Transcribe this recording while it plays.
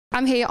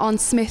I'm here on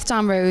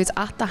Smithdown Road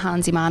at the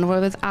Handyman. We're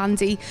with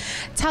Andy.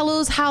 Tell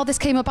us how this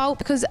came about,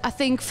 because I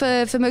think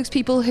for most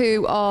people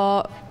who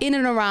are in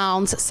and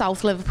around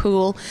South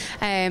Liverpool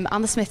and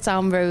the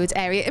Smithdown Road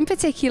area in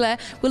particular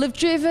will have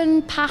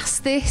driven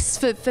past this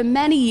for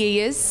many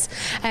years,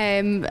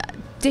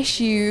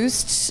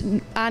 disused,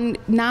 and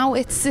now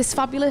it's this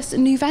fabulous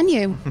new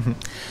venue.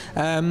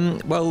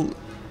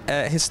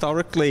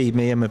 Historically,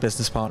 me and my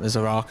business partners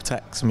are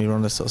architects, and we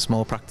run a sort of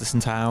small practice in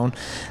town,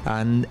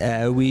 and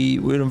we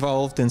were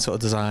involved in sort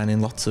of designing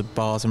lots of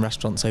bars and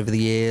restaurants over the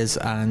years,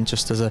 and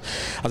just as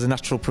a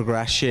natural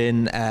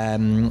progression,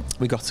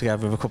 we got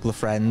together with a couple of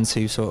friends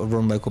who sort of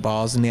run local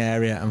bars in the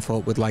area and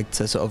thought we'd like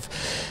to sort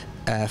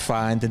of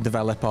find and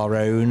develop our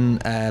own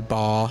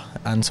bar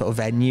and sort of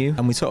venue.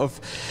 And we sort of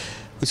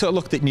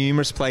looked at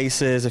numerous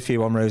places, a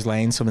few on Rose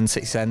Lane, some in the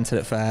city centre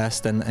at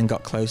first, and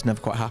got close,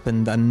 never quite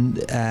happened.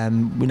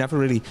 And we never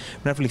really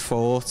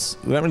thought,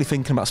 we weren't really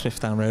thinking about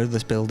Smithdown Road,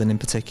 this building in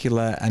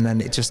particular. And then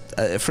it just,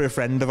 through a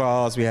friend of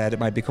ours, we heard it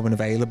might be coming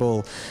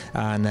available,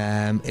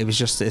 and it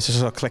just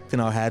sort of clicked in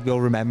our head. We all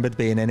remembered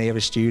being in here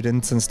as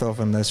students and stuff,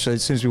 and as soon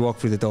as we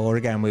walked through the door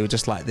again, we were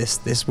just like,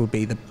 this would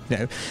be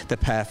the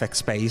perfect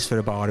space for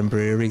a bar and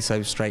brewery.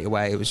 So straight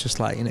away, it was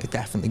just like,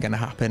 definitely going to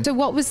happen. So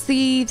what was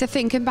the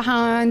thinking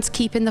behind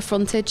keeping the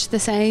frontage the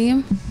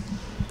same?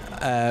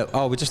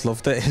 We just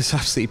loved it. It's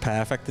absolutely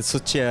perfect.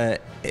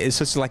 It's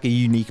such like a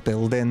unique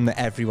building that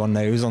everyone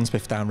knows on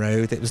Smithdown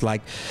Road. It was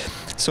like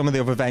some of the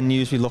other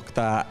venues we looked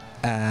at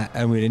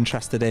and we were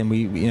interested in.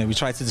 We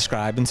tried to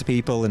describe them to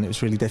people, and it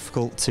was really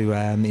difficult to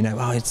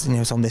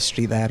it's on this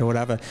street there or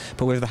whatever.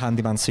 But with the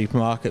Handyman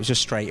supermarket, it was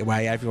just straight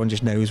away. Everyone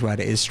just knows where it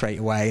is straight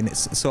away, and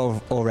it's sort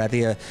of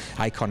already a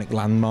iconic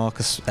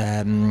landmark of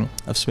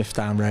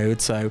Smithdown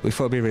Road. So we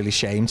thought it'd be a really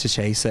shame to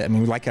chase it. I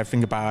mean, we like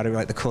everything about it. We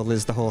like the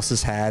colours, the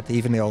horse's head,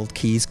 even the old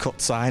Keys cut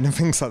sign and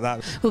things like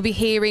that. We'll be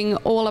hearing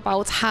all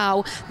about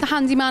how the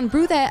Handyman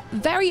brew their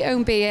very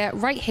own beer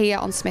right here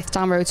on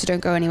Smithdown Road, so don't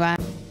go anywhere.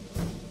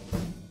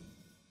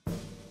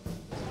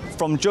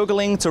 From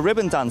juggling to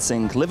ribbon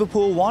dancing,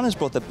 Liverpool One has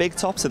brought the big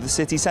top to the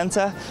city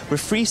centre with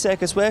free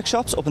circus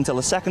workshops up until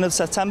the 2nd of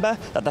September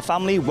that the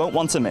family won't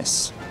want to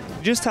miss.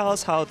 Just tell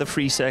us how the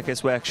free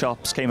circus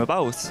workshops came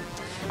about.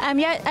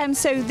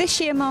 So this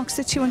year marks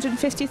the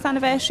 250th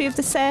anniversary of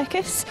the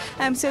circus,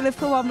 so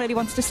Liverpool One really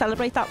wanted to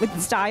celebrate that with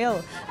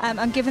style,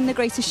 and given The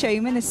Greatest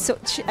Showman is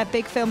such a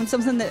big film and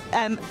something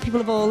that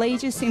people of all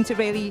ages seem to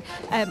really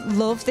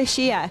love this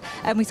year,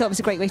 we thought it was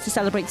a great way to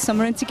celebrate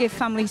summer and to give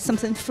families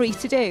something free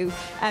to do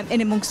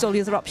in amongst all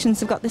the other options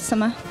they've got this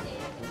summer.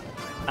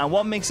 And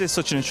what makes this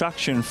such an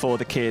attraction for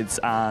the kids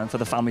and for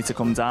the family to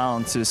come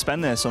down to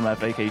spend their summer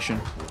vacation?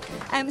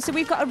 So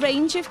we've got a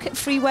range of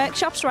free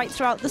workshops right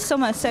throughout the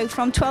summer, so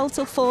from 12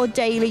 till 4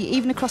 daily,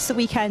 even across the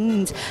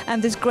weekend.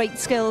 There's great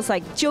skills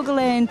like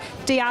juggling,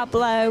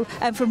 Diablo,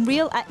 from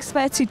real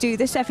experts who do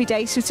this every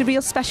day, so it's a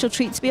real special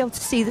treat to be able to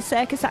see the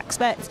circus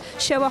experts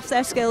show off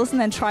their skills and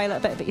then try a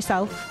little bit of it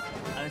yourself.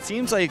 And it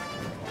seems like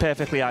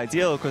perfectly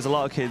ideal, because a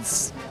lot of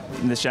kids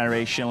in this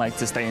generation like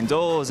to stay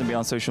indoors and be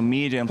on social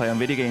media and play on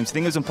video games. I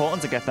think it was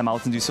important to get them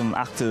out and do something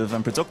active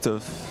and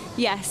productive.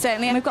 Yeah,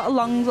 certainly, and we've got a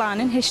long line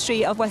and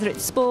history of whether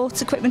it's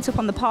sports equipment up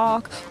on the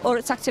park or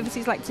it's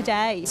activities like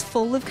today. It's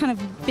full of kind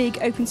of big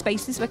open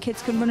spaces where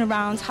kids can run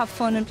around, have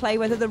fun and play,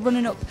 whether they're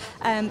running up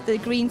the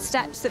green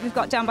steps that we've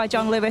got down by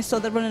John Lewis, or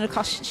they're running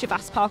across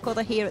Shavas Park, or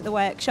they're here at the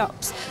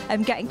workshops.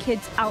 Getting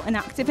kids out and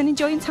active and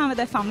enjoying time with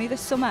their family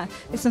this summer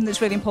is something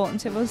that's really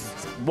important to us.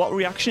 What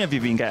reaction have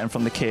you been getting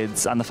from the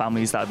kids and the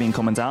families that have been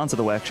coming down to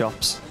the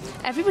workshops?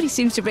 Everybody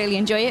seems to really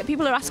enjoy it.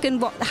 People are asking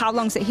how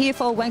long is it here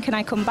for, when can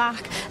I come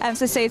back?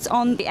 So say it's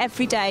on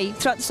every day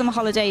throughout the summer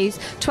holidays,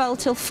 12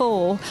 till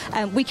 4,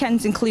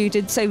 weekends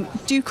included. So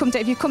do come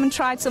down. If you come and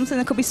tried something,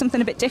 there could be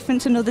something a bit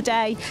different another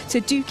day. So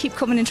do keep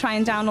coming and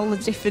trying down all the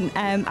different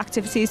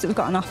activities that we've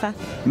got on offer.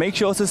 Make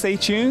sure to stay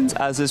tuned,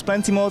 as there's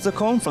plenty more to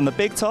come from the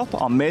Big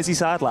Top on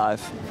Merseyside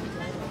Live.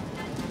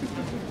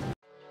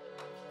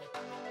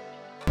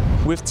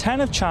 With 10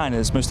 of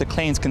China's most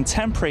acclaimed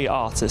contemporary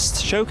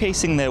artists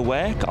showcasing their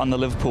work on the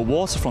Liverpool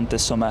waterfront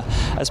this summer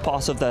as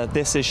part of the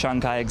This Is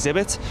Shanghai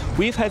exhibit,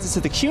 we've headed to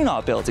the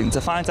Cunard building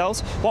to find out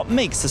what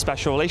makes the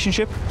special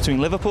relationship between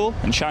Liverpool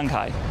and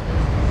Shanghai.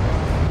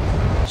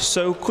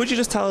 So could you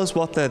just tell us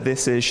what the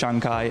This Is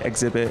Shanghai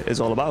exhibit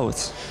is all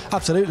about?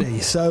 Absolutely.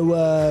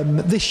 So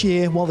this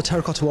year, while the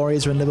Terracotta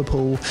Warriors are in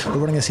Liverpool, we're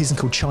running a season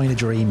called China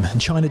Dream. And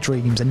China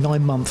Dream's a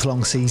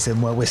 9-month-long season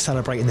where we're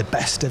celebrating the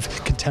best of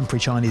contemporary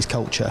Chinese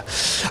culture.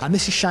 And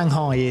This Is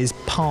Shanghai is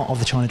part of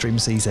the China Dream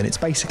season. It's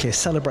basically a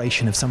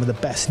celebration of some of the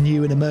best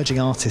new and emerging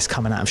artists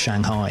coming out of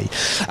Shanghai.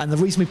 And the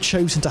reason we've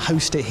chosen to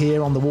host it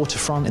here on the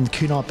waterfront in the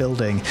Cunard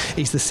building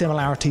is the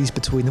similarities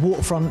between the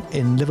waterfront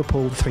in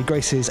Liverpool, the Three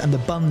Graces, and the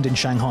Bund in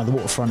Shanghai, the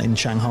waterfront in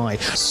Shanghai.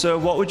 So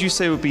what would you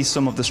say would be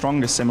some of the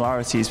strongest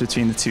similarities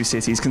between the two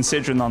cities,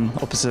 considering on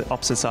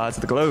opposite sides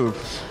of the globe?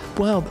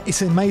 Well,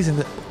 it's amazing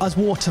that as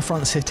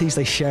waterfront cities,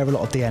 they share a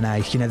lot of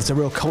DNA. There's a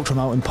real cultural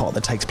melting pot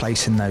that takes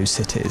place in those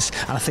cities.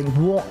 And I think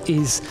what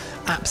is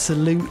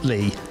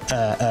absolutely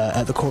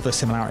at the core of the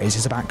similarities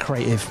is about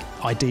creative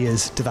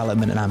ideas,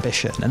 development and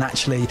ambition. And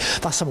actually,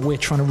 that's something we're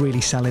trying to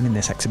really sell in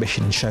this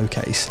exhibition and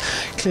showcase.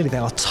 Clearly, they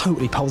are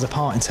totally poles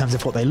apart in terms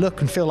of what they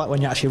look and feel like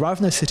when you actually arrive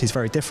in those cities,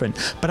 very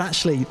different. But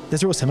actually,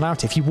 there's a real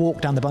similarity. If you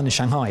walk down the Bund in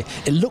Shanghai,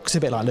 it looks a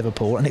bit like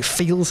Liverpool and it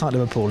feels like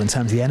Liverpool in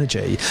terms of the energy.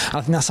 And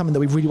I think that's something that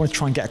we really want to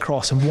try and get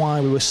across, and why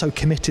we were so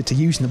committed to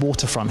using the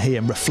waterfront here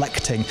and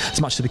reflecting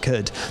as much as we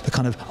could the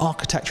kind of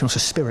architecture and also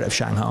spirit of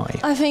Shanghai.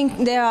 I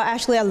think there are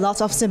actually a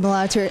lot of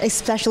similarities,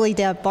 especially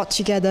they are brought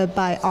together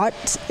by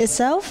art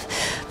itself.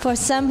 For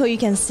example, you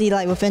can see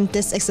like within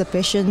this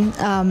exhibition,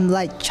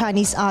 like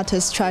Chinese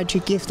artists try to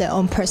give their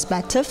own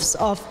perspectives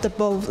of the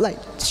both like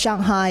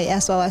Shanghai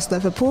as well as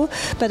Liverpool,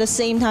 but at the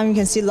same time you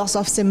can see lots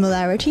of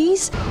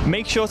similarities.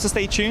 Make sure to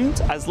stay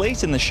tuned, as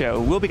late in the show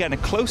we'll be getting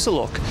a closer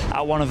look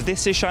at one of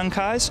This Is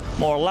Shanghai's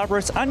more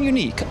elaborate and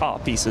unique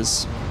art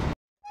pieces.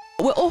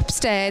 We're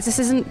upstairs. This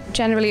isn't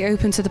generally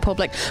open to the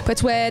public, but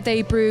it's where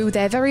they brew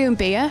their very own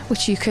beer,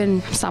 which you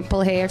can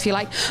sample here if you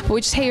like. But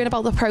we're just hearing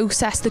about the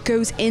process that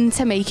goes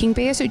into making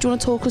beer. So do you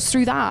want to talk us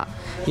through that?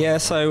 Yeah,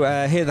 so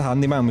here at the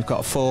Handyman we've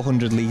got a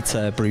 400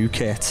 litre brew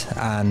kit,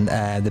 and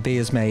the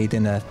beer's made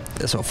in a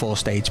sort of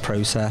 4-stage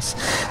process.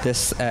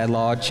 This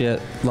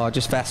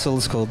largest vessel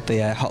is called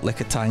the hot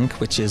liquor tank,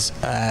 which is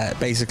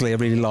basically a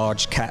really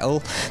large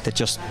kettle that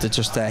just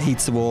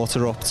heats the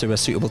water up to a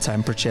suitable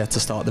temperature to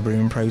start the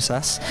brewing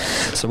process.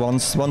 So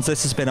once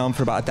this has been on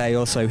for about a day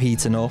or so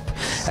heating up,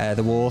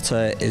 the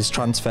water is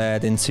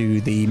transferred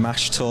into the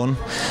mash tun,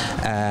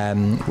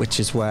 which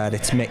is where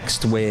it's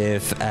mixed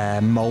with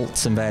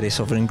malts and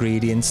various other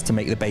ingredients to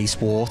make the base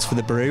wort for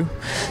the brew.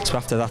 So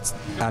after that,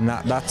 and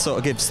that sort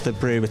of gives the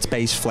brew its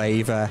base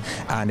flavour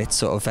and its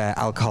sort of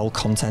alcohol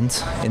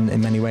content in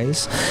many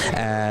ways.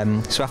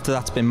 So after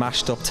that's been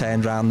mashed up,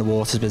 turned around, the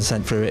water's been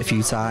sent through it a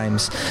few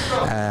times.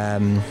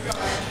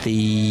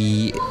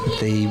 The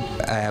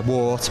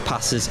wort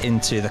passes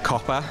into the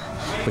copper,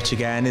 which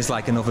again is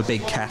like another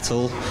big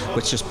kettle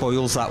which just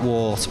boils that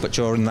wort, but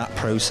during that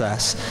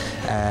process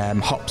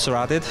hops are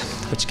added,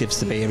 which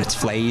gives the beer its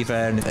flavour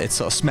and it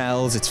sort of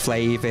smells, its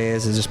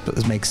flavours, it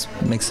just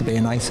makes the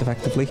beer nice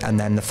effectively. And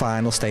then the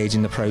final stage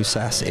in the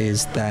process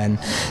is then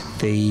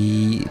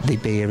the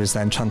beer is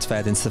then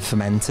transferred into the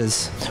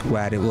fermenters,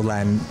 where it will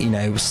then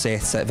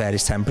sit at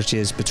various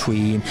temperatures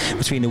between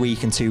a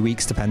week and 2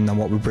 weeks depending on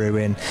what we're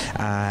brewing,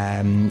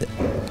 and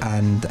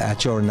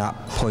during that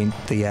point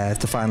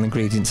the final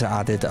ingredients are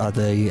added are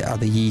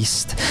the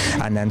yeast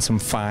and then some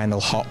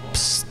final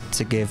hops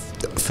to give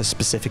for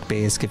specific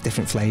beers, give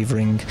different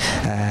flavouring,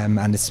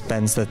 and it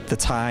spends the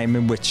time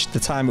at which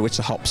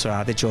the hops are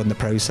added during the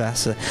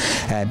process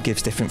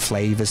gives different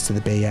flavours to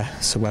the beer.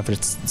 So whether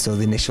it's the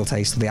initial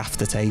taste or the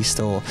aftertaste,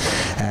 or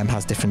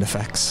has different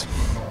effects.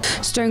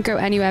 So don't go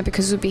anywhere,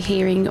 because we'll be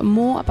hearing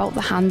more about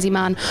the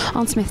Handyman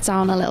on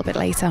Smithtown a little bit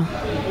later.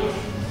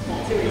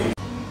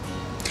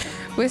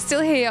 We're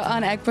still here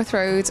on Eggborough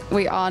Road.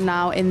 We are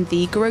now in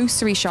the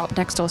grocery shop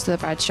next door to the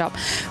bread shop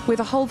with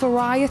a whole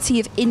variety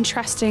of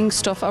interesting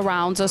stuff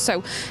around us.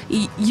 So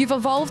you've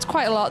evolved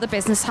quite a lot, the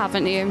business,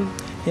 haven't you?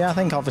 Yeah, I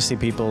think obviously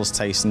people's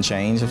taste and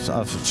change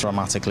have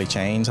dramatically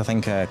changed. I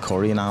think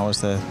curry now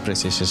is the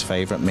British's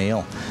favourite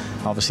meal.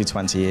 Obviously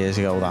 20 years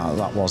ago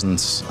that wasn't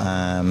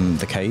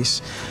the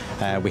case.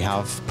 We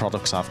have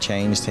products have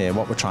changed here.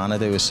 What we're trying to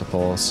do is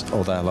support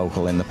other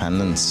local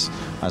independents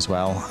as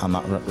well, and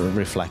that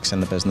reflects in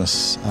the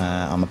business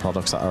and the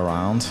products that are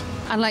around.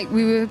 And like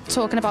we were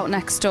talking about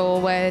next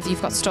door, where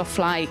you've got stuff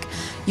like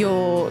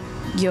your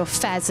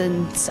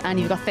pheasant and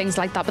you've got things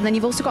like that, but then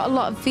you've also got a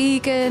lot of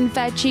vegan,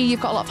 veggie, you've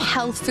got a lot of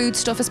health food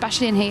stuff,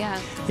 especially in here.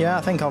 Yeah,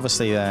 I think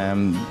obviously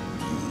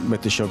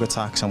with the sugar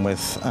tax and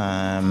with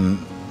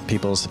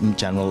people's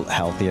general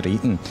healthier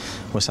eating,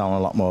 we're selling a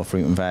lot more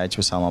fruit and veg,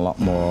 we're selling a lot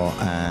more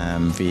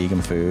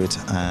vegan food.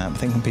 I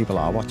think when people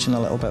are watching a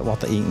little bit what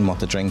they're eating, what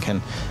they're drinking,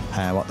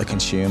 what they're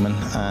consuming,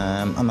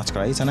 and that's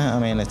great, isn't it? I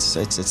mean, it's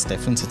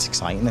different, it's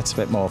exciting, it's a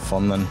bit more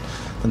fun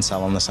than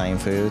selling the same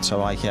food. So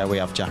like, yeah, we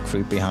have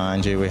jackfruit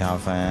behind you, we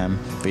have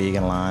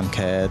vegan lime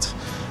curd.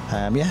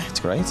 Yeah, it's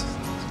great.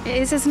 It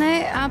is, isn't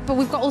it? But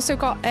we've also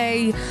got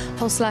a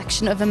whole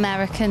selection of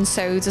American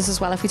sodas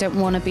as well, if we don't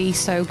want to be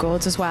so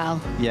good as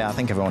well. Yeah, I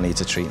think everyone needs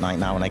a treat night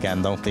now and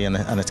again, don't they? And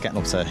it's getting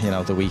up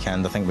to the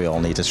weekend. I think we all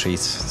need a treat.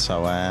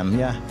 So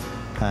yeah.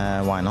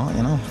 Why not,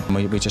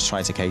 We just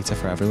try to cater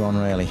for everyone,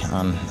 really,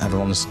 and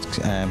everyone's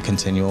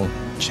continual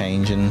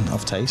changing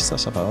of taste, I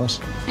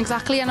suppose.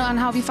 Exactly, and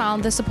how have you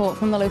found the support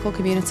from the local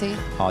community?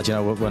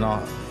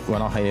 We're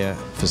not here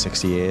for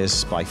 60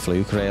 years by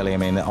fluke, really. I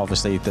mean,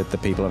 obviously the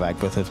people of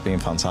Eggborough have been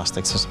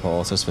fantastic to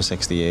support us for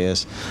 60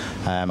 years,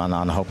 and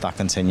I hope that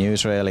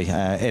continues, really.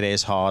 It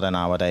is harder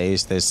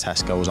nowadays. There's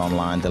Tesco's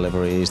online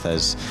deliveries,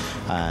 there's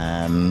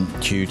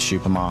huge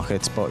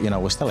supermarkets, but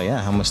we're still here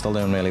and we're still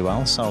doing really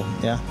well. So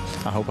yeah,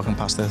 I hope I can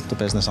pass the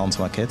business on to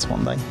my kids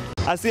one day.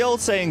 As the old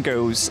saying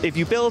goes, if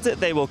you build it,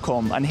 they will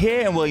come. And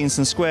here in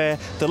Williamson Square,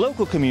 the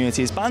local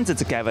community is banded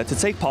together to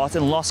take part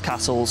in Lost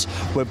Castles,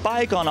 where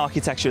bygone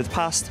architecture of the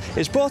past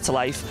is brought to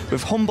life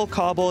with humble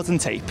cardboard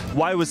and tape.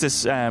 Why was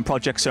this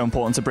project so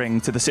important to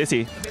bring to the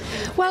city?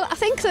 Well, I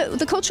think that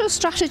the cultural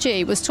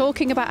strategy was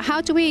talking about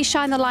how do we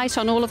shine the light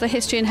on all of the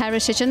history and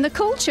heritage and the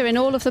culture in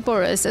all of the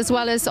boroughs, as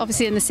well as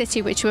obviously in the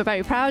city, which we're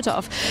very proud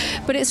of.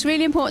 But it's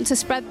really important to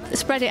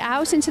spread it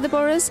out into the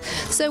boroughs.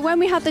 So when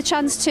we had the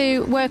chance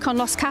to work on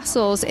Lost Castles,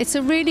 it's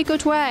a really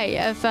good way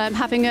of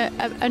having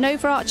an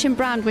overarching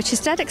brand, which is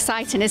dead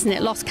exciting, isn't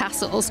it, Lost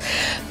Castles?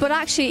 But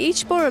actually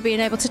each borough being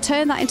able to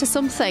turn that into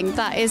something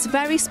that is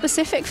very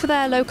specific for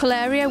their local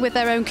area, with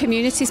their own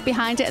communities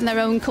behind it and their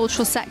own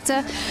cultural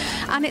sector.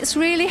 And it's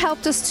really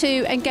helped us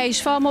to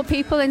engage far more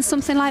people in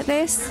something like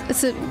this.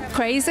 It's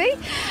crazy.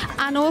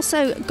 And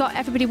also got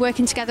everybody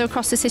working together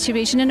across the city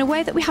region in a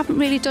way that we haven't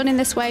really done in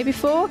this way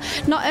before.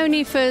 Not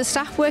only for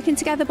staff working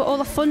together, but all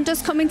the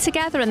funders coming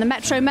together and the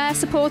Metro Mayor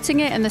supporting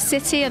it, and the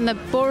city and the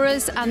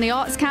boroughs and the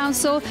Arts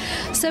Council.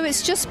 So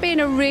it's just been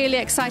a really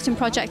exciting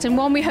project, and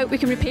one we hope we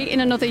can repeat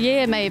in another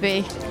year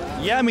maybe.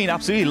 Yeah, I mean,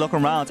 absolutely.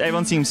 Looking around,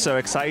 everyone seems so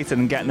excited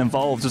and getting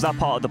involved. Was that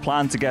part of the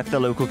plan to get the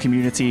local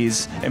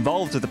communities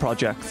involved with the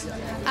project?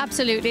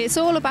 Absolutely, it's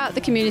all about the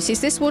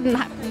communities.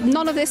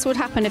 None of this would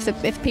happen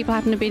if people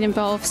hadn't been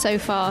involved so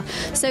far.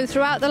 So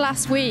throughout the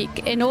last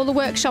week, in all the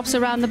workshops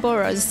around the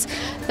boroughs,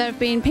 there have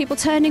been people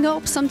turning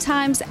up,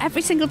 sometimes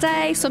every single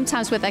day,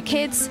 sometimes with their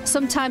kids,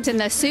 sometimes in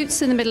their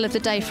suits in the middle of the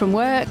day from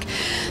work.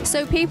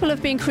 So people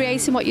have been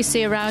creating what you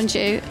see around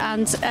you,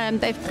 and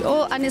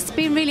it's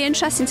been really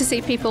interesting to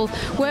see people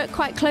work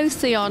quite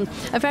closely on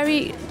a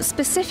very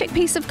specific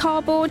piece of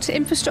cardboard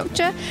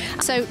infrastructure.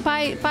 So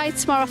by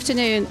tomorrow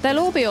afternoon, they'll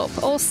all be up,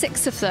 all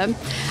 6 of them,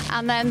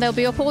 and then they'll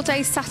be up all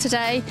day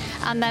Saturday,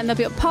 and then they'll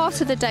be up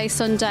part of the day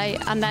Sunday,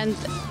 and then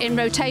in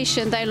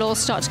rotation they'll all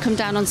start to come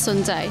down on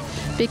Sunday,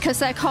 because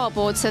they're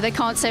cardboard, so they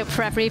can't stay up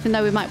forever, even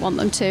though we might want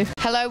them to.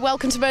 Hello,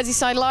 welcome to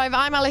Merseyside Live.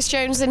 I'm Alice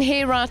Jones, and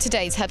here are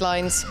today's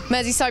headlines.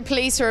 Merseyside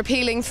police are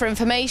appealing for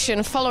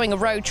information following a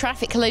road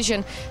traffic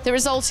collision that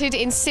resulted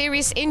in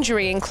serious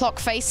injury in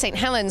Clockface, St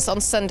Helens on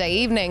Sunday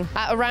evening.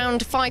 At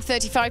around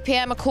 5:35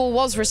 p.m, a call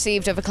was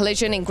received of a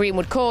collision in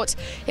Greenwood Court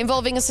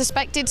involving a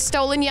suspected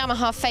stolen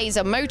Yamaha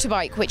Phaser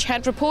motorbike which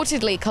had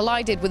reportedly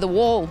collided with a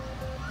wall.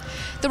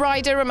 The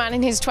rider, a man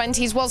in his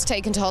 20s, was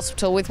taken to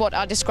hospital with what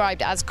are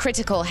described as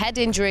critical head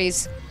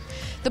injuries.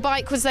 The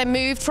bike was then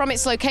moved from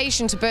its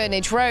location to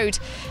Burnage Road,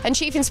 and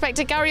Chief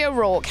Inspector Gary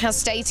O'Rourke has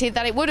stated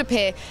that it would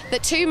appear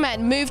that 2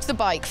 men moved the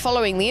bike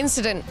following the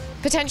incident,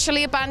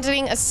 potentially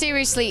abandoning a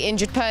seriously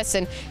injured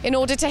person in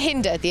order to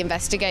hinder the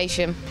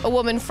investigation. A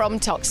woman from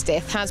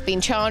Toxteth has been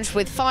charged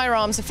with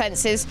firearms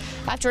offences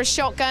after a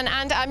shotgun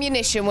and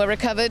ammunition were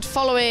recovered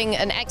following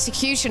an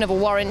execution of a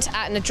warrant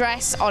at an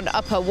address on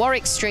Upper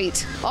Warwick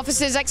Street.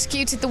 Officers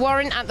executed the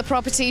warrant at the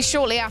property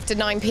shortly after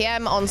 9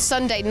 p.m. on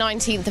Sunday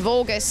 19th of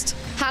August.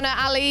 Hannah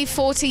Ali,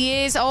 40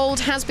 years old,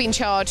 has been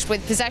charged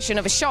with possession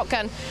of a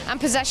shotgun and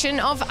possession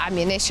of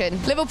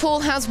ammunition.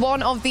 Liverpool has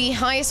one of the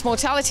highest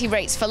mortality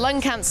rates for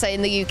lung cancer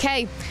in the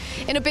UK.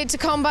 In a bid to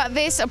combat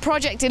this, a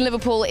project in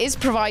Liverpool is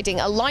providing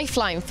a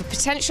lifeline for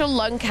potential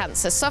lung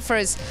cancer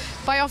sufferers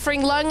by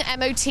offering lung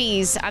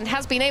MOTs, and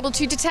has been able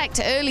to detect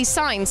early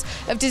signs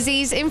of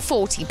disease in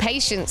 40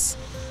 patients.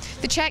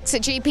 The checks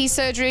at GP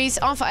surgeries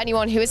are for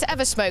anyone who has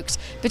ever smoked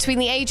between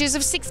the ages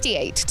of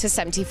 68 to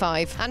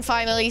 75. And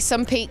finally,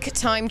 some peak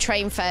time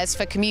train fares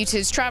for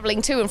commuters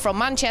travelling to and from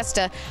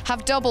Manchester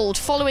have doubled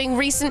following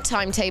recent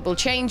timetable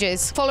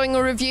changes. Following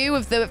a review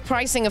of the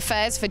pricing of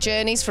fares for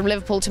journeys from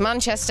Liverpool to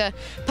Manchester,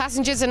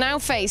 passengers are now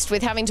faced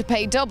with having to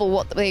pay double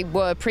what they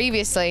were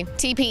previously.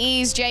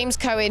 TPE's James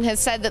Cohen has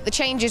said that the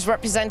changes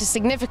represent a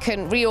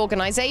significant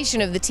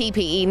reorganisation of the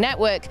TPE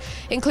network,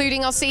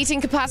 including our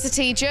seating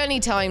capacity, journey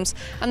times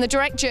and the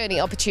direct journey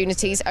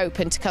opportunities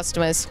open to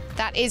customers.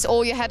 That is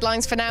all your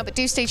headlines for now, but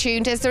do stay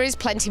tuned as there is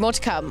plenty more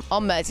to come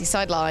on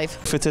Merseyside Live.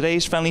 For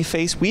today's Friendly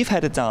Face, we've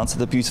headed down to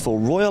the beautiful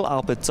Royal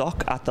Albert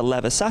Dock at the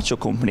Leather Satchel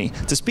Company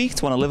to speak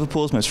to one of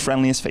Liverpool's most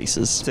friendliest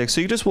faces. So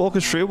you just walk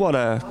us through what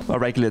a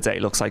regular day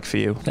looks like for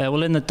you.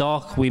 Well, in the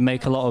dock we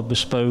make a lot of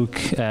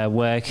bespoke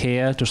work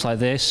here, just like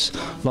this,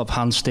 a lot of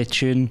hand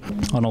stitching,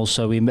 and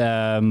also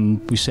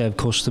we serve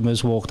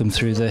customers, walk them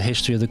through the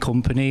history of the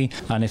company,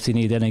 and if they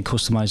need any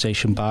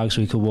customisation bags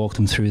we can walk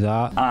them through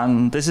that.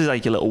 And this is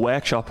like your little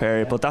workshop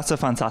area, but that's a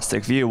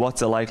fantastic view.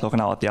 What's it like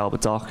looking out at the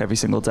Albert Dock every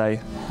single day?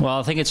 Well,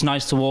 I think it's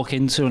nice to walk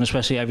into, and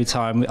especially every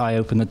time I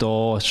open the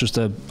door, it's just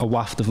a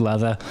waft of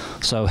leather.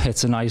 So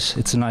it's a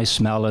nice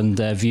smell and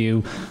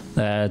view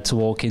to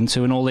walk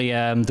into, and all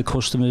the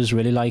customers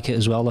really like it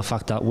as well. The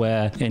fact that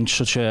we're in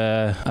such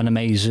an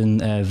amazing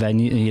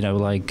venue,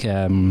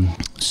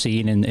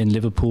 scene in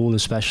Liverpool,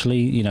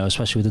 especially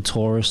with the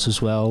tourists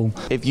as well.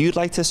 If you'd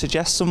like to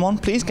suggest someone,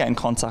 please get in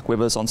contact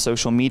with us on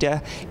social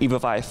media, either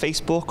via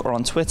Facebook or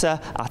on Twitter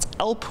at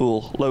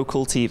Liverpool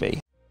Local TV.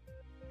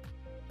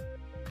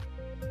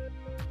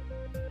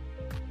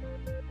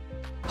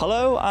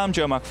 Hello, I'm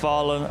Joe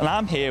McFarlane and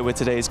I'm here with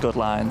today's Good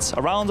Lines,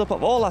 a roundup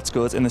of all that's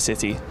good in the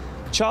city.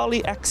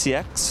 Charlie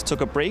XCX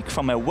took a break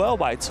from a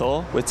worldwide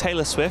tour with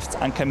Taylor Swift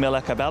and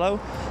Camila Cabello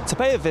to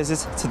pay a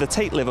visit to the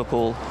Tate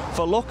Liverpool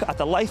for a look at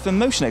the Life in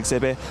Motion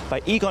exhibit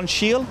by Egon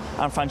Schiele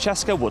and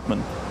Francesca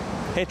Woodman.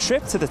 Her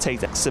trip to the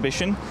Tate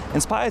exhibition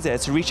inspired her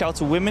to reach out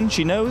to women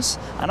she knows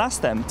and ask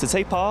them to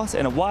take part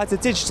in a wider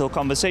digital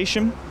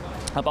conversation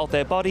about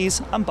their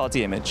bodies and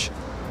body image.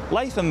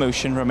 Life in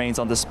Motion remains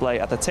on display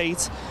at the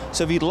Tate,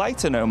 so if you'd like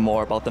to know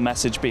more about the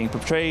message being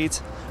portrayed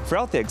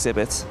throughout the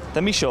exhibit,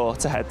 then be sure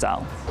to head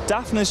down.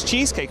 Daphne's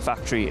Cheesecake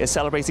Factory is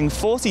celebrating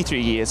 43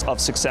 years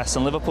of success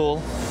in Liverpool.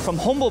 From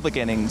humble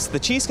beginnings, the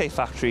Cheesecake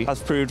Factory has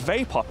proved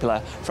very popular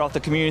throughout the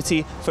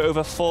community for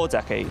over 4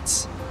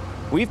 decades.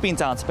 We've been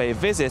down to pay a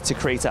visit to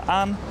creator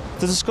Anne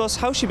to discuss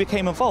how she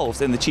became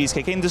involved in the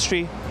cheesecake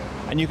industry,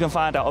 and you can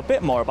find out a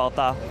bit more about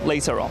that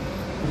later on.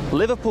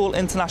 Liverpool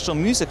International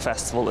Music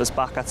Festival is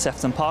back at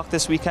Sefton Park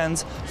this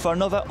weekend for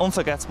another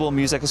unforgettable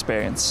music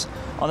experience.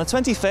 On the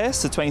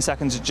 21st to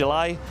 22nd of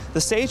July,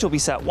 the stage will be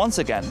set once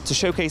again to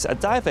showcase a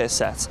diverse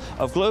set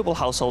of global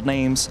household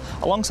names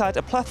alongside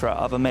a plethora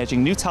of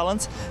emerging new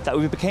talent that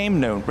we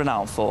became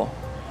renowned for.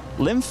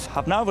 Lymph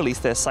have now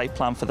released their site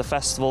plan for the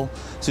festival,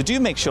 so do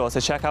make sure to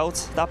check out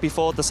that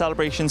before the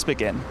celebrations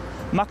begin,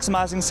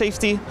 maximising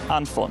safety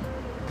and fun.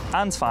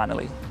 And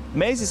finally,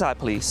 Merseyside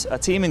Police are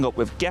teaming up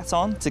with Get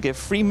On to give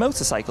free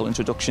motorcycle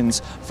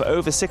introductions for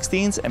over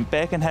 16s in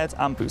Birkenhead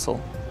and Bootle.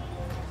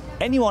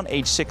 Anyone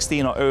aged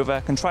 16 or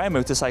over can try a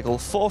motorcycle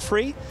for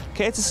free,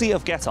 courtesy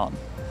of Get On,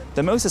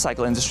 the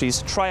motorcycle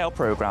industry's tryout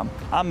programme,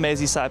 and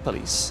Merseyside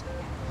Police.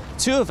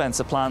 2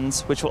 events are planned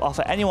which will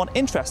offer anyone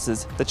interested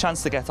the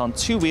chance to get on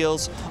 2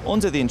 wheels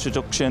under the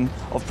introduction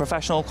of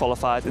professional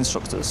qualified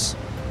instructors.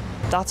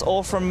 That's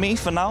all from me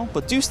for now,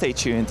 but do stay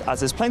tuned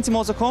as there's plenty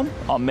more to come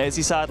on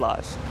Merseyside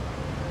Live.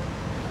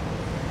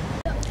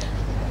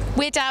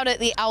 We're down at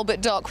the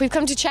Albert Dock. We've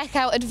come to check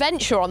out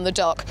Adventure on the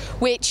Dock,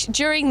 which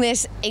during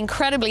this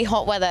incredibly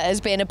hot weather has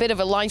been a bit of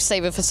a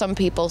lifesaver for some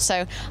people.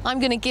 So I'm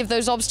going to give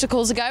those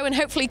obstacles a go and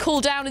hopefully cool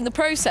down in the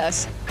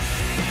process.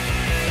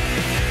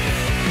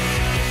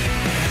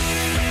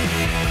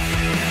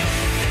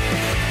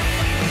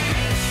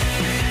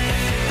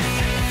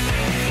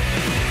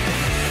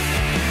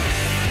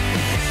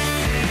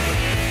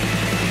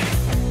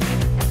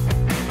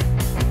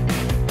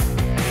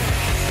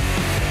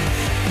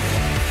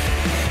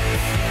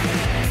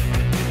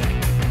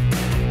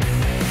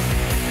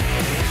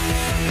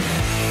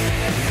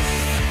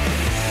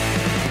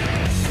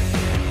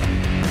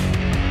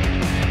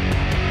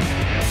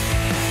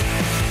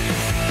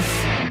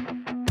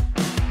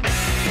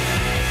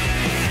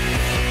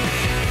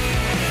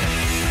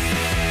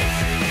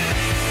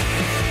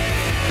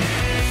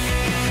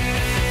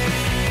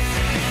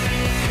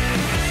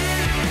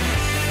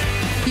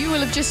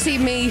 Just see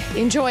me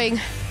enjoying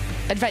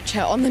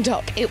Adventure on the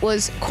Dock. It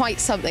was quite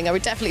something. I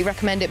would definitely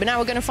recommend it. But now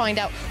we're going to find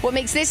out what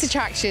makes this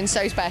attraction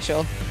so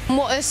special. And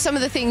what are some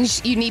of the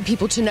things you need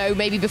people to know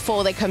maybe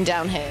before they come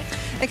down here?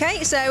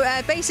 Okay, so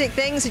basic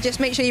things are just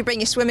make sure you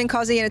bring your swimming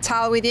cosy and a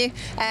towel with you.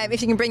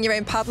 If you can bring your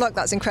own padlock,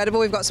 that's incredible.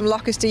 We've got some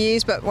lockers to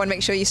use, but want to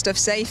make sure your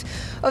stuff's safe.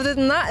 Other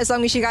than that, as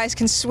long as you guys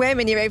can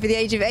swim and you're over the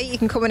age of 8, you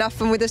can come and have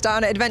fun with us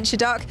down at Adventure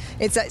Dock.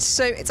 It's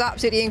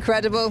absolutely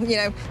incredible. You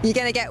know, you're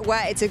going to get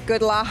wet. It's a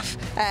good laugh.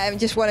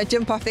 Just want to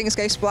jump off things,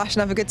 go splash,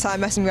 and have a good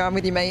time messing around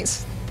with your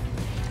mates.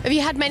 Have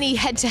you had many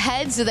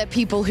head-to-heads? Are there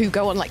people who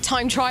go on like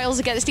time trials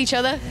against each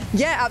other?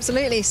 Yeah,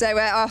 absolutely. So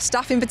our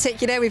staff in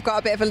particular, we've got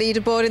a bit of a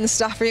leaderboard in the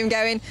staff room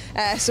going.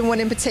 Someone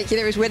in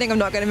particular is winning. I'm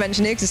not going to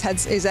mention who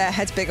because his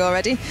head's big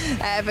already.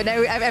 But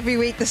no, every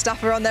week the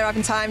staff are on there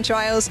having time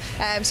trials.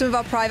 Some of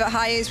our private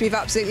hires, we've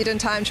absolutely done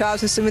time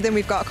trials with some of them.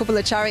 We've got a couple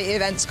of charity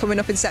events coming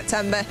up in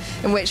September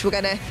in which we're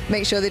going to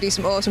make sure they do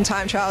some awesome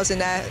time trials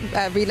and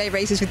relay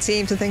races with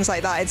teams and things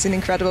like that. It's an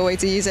incredible way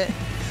to use it.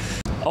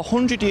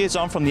 100 years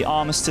on from the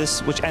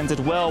armistice, which ended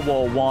World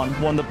War I,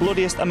 one of the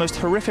bloodiest and most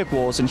horrific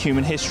wars in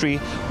human history,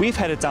 we've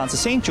headed down to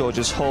St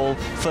George's Hall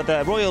for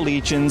the Royal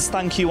Legion's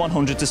Thank You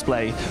 100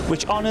 display,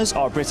 which honours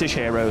our British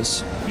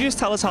heroes. Could you just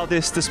tell us how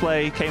this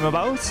display came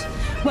about?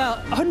 Well,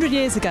 100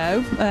 years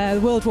ago,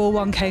 World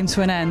War I came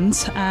to an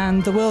end,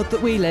 and the world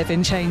that we live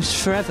in changed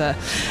forever.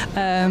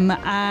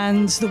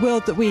 And the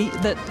world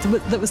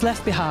that was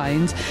left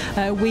behind,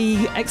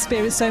 we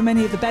experienced so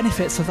many of the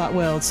benefits of that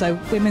world. So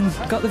women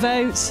got the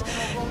vote,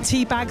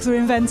 tea bags were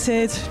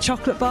invented,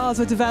 chocolate bars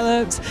were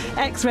developed,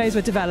 X-rays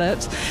were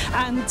developed,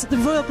 and the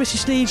Royal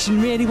British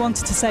Legion really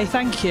wanted to say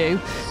thank you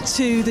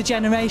to the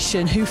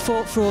generation who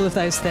fought for all of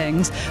those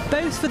things,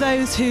 both for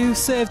those who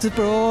served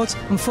abroad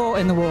and fought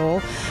in the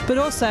war, but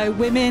also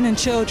women and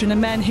children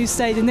and men who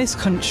stayed in this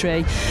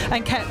country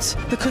and kept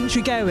the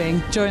country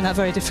going during that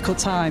very difficult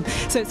time.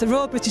 So it's the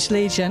Royal British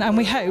Legion, and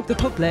we hope the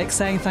public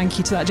saying thank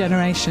you to that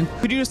generation.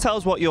 Could you just tell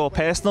us what your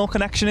personal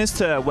connection is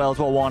to World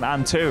War I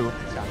and II?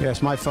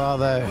 Yes, my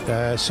father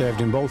father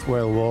served in both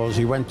World Wars.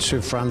 He went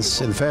to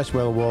France in the First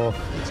World War,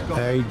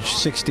 age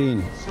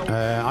 16.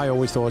 I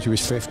always thought he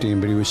was 15,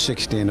 but he was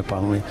 16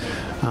 apparently.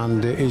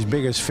 And his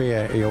biggest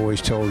fear, he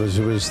always told us,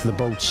 was the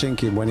boat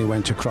sinking when he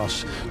went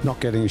across, not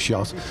getting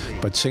shot,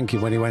 but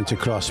sinking when he went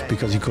across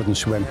because he couldn't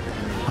swim.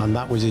 And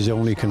that was his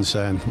only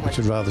concern, which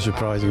was rather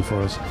surprising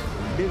for us.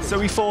 So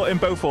he fought in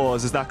both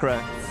wars, is that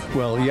correct?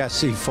 Well,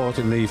 yes, he fought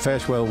in the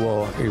First World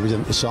War. He was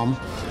in the Somme.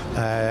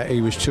 He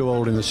was too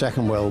old in the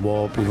Second World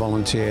War, but he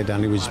volunteered,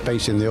 and he was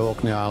based in the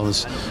Orkney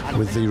Islands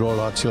with the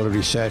Royal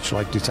Artillery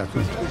Searchlight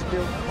Detachment.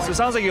 So it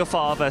sounds like your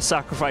father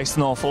sacrificed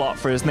an awful lot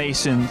for his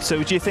nation.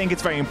 So do you think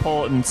it's very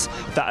important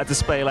that a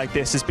display like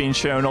this is being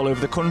shown all over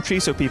the country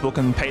so people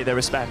can pay their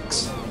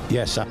respects?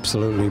 Yes,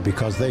 absolutely,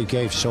 because they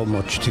gave so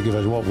much to give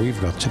us what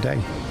we've got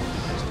today.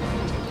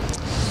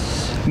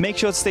 Make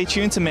sure to stay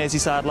tuned to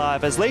Merseyside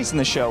Live, as later in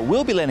the show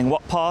we'll be learning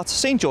what part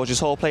St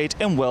George's Hall played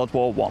in World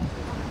War I.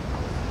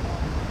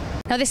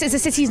 Now, this is the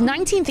city's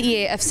 19th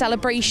year of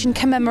celebration,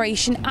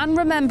 commemoration and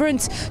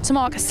remembrance to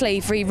mark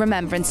Slavery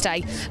Remembrance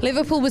Day.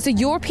 Liverpool was the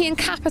European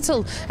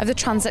capital of the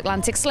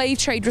transatlantic slave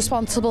trade,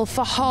 responsible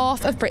for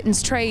half of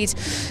Britain's trade.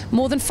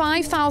 More than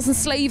 5,000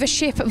 slave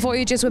ship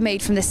voyages were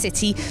made from the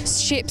city.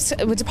 Ships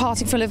were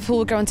departing from Liverpool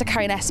were going to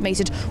carry an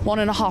estimated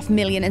 1.5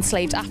 million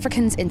enslaved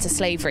Africans into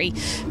slavery.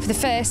 For the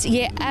first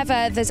year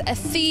ever, there's a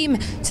theme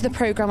to the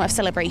programme of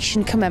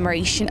celebration,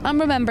 commemoration and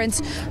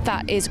remembrance,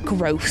 that is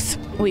growth.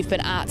 We've been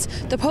at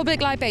the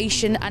public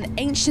libation, an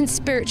ancient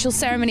spiritual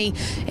ceremony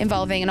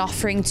involving an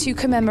offering to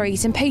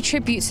commemorate and pay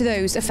tribute to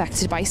those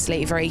affected by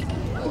slavery.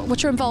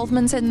 What's your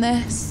involvement in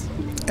this?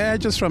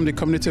 Just from the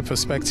community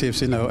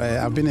perspectives,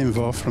 I've been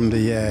involved from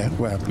the,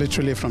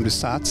 literally from the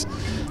start.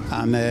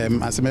 And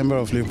as a member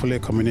of Liverpool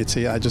Local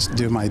community, I just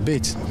do my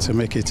bit to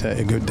make it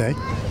a good day.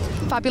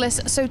 Fabulous.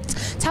 So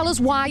tell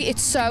us why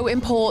it's so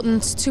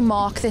important to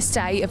mark this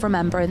day of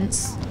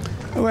remembrance.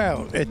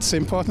 Well, it's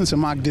important to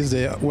mark this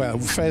day. Well,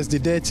 first, the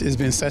date has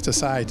been set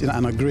aside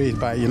and agreed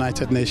by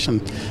United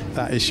Nations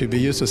that it should be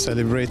used to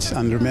celebrate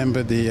and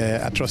remember the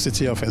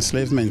atrocity of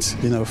enslavement,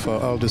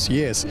 for all those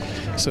years.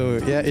 So,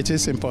 yeah, it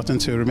is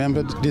important to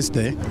remember this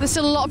day. There's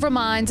still a lot of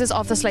reminders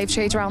of the slave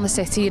trade around the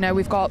city.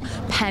 We've got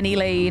Penny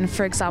Lane,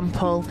 for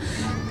example.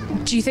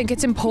 Do you think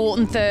it's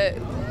important that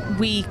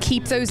we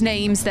keep those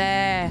names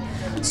there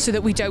so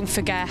that we don't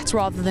forget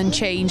rather than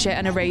change it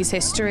and erase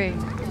history?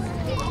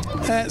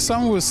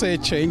 Some will say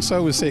change,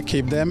 some will say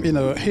keep them.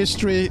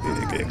 History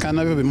can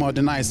never be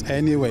modernized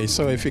anyway.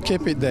 So if you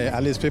keep it there,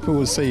 at least people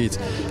will see it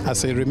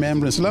as a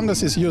remembrance. As long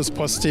as it's used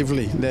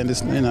positively, then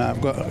it's, I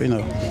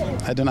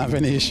don't have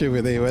any issue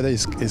with it, whether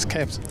it's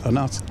kept or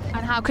not.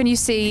 And how can you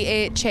see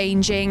it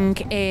changing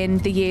in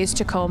the years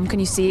to come? Can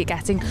you see it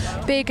getting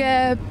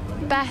bigger,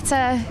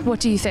 better?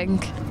 What do you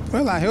think?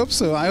 Well, I hope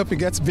so. I hope it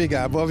gets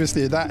bigger, but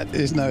obviously that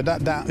is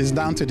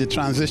down to the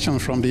transition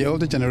from the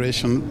older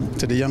generation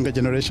to the younger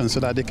generation,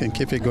 so that they can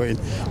keep it going.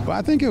 But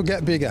I think it'll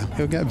get bigger.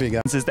 It'll get bigger.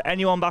 Is there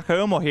anyone back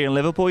home or here in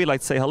Liverpool you'd like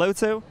to say hello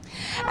to?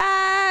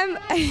 Yeah,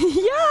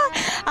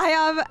 I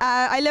have.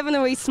 I live in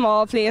a wee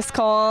small place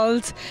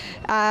called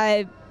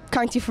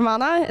County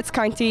Fermanagh. It's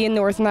county in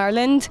Northern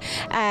Ireland.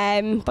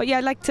 But yeah,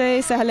 I'd like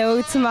to say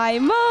hello to my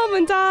mum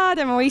and dad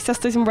and my wee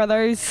sisters and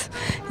brothers.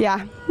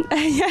 Yeah,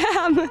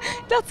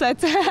 that's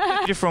it.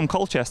 You're from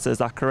Colchester, is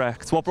that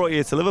correct? What brought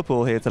you to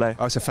Liverpool here today?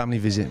 Oh, it's a family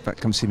visit, but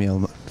come see me, all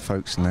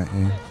folks and that,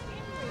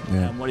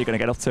 yeah. What are you going to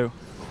get up to?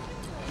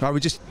 Oh, we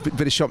just a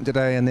bit of shopping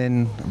today, and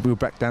then we'll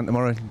back down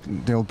tomorrow,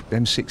 the old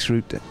M6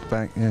 route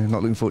back. Yeah,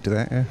 not looking forward to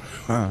that, yeah.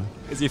 Oh.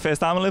 Is it your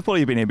first time in Liverpool or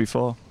have you been here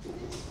before?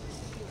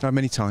 No,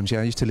 many times,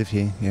 yeah. I used to live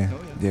here, yeah.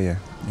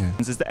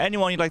 Is there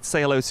anyone you'd like to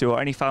say hello to or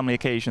any family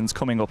occasions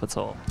coming up at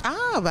all?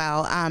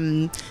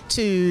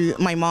 To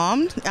my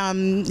mom,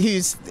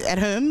 who's at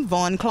home,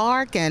 Vaughn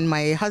Clark, and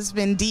my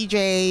husband,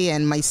 DJ,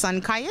 and my son,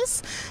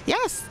 Caius.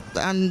 Yes,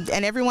 and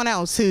everyone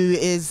else who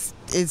is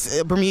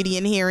a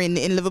Bermudian here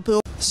in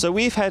Liverpool. So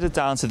we've headed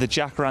down to the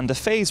Jacaranda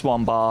Phase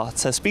 1 bar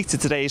to speak to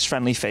today's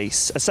Friendly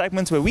Face, a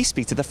segment where we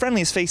speak to the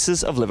friendliest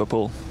faces of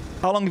Liverpool.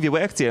 How long have you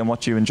worked here and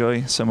what do you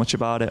enjoy so much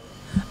about it?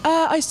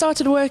 I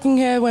started working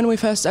here when we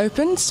first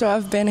opened, so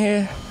I've been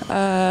here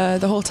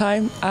the whole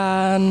time,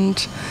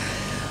 and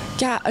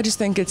yeah, I just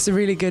think it's a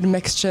really good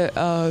mixture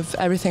of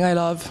everything I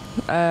love.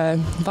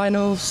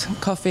 Vinyls,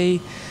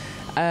 coffee,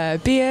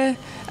 beer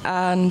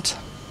and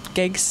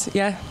gigs.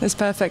 Yeah, it's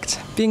perfect.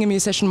 Being a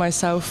musician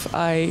myself,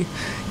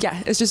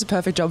 it's just a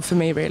perfect job for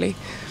me, really.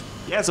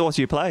 Yeah, so what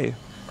do you play?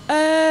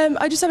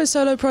 I just have a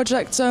solo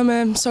project, so I'm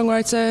a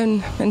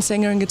songwriter and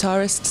singer and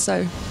guitarist,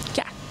 so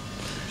yeah.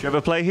 Do you ever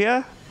play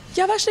here?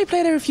 Yeah, I've actually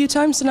played here a few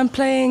times, and I'm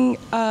playing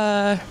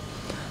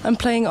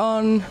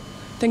on,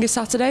 I think it's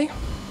Saturday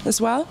as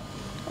well,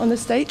 on the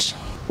stage.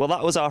 Well,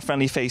 that was our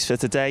Friendly Face for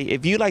today.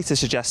 If you'd like to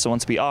suggest someone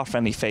to be our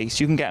Friendly Face,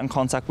 you can get in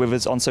contact with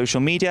us on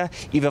social media,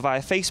 either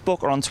via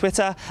Facebook or on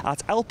Twitter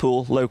at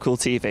Liverpool Local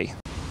TV.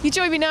 You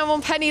join me now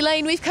on Penny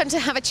Lane. We've come to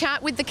have a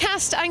chat with the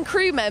cast and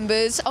crew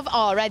members of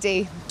Our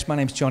Ready. My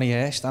name's Johnny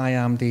Hurst. I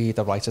am the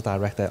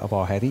writer-director of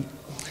Our Ready.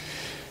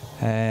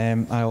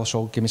 I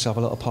also give myself a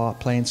little part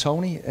playing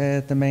Tony,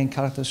 the main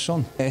character's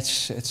son.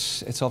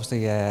 It's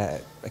obviously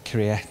a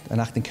career, an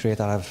acting career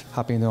that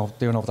I've been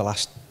doing over the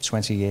last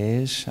 20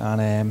 years,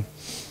 and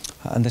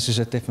this is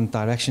a different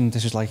direction.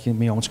 This is like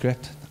my own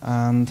script,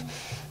 and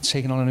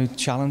taking on a new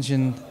challenge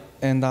in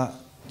that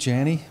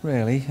journey,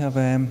 really, of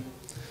in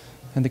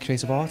the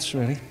creative arts,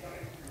 really.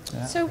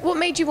 Yeah. So what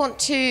made you want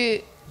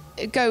to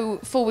go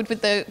forward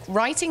with the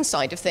writing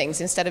side of things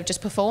instead of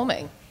just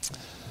performing?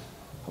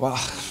 Well,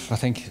 I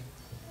think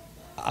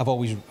I've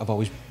always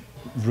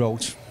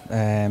wrote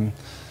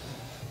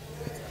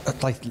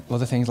like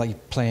other things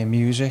like playing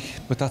music,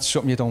 but that's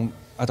something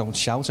I don't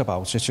shout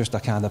about. It's just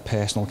that kind of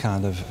personal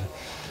kind of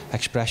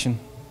expression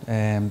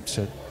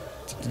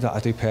that I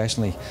do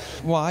personally.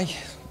 Why?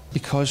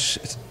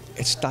 Because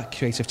it's that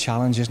creative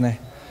challenge, isn't it?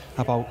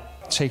 About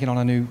taking on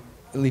a new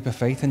leap of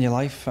faith in your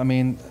life. I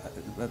mean,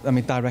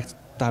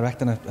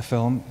 directing a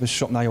film was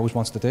something I always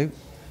wanted to do,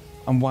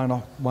 and why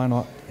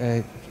not?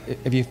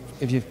 If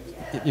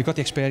you've got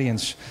the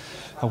experience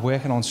of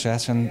working on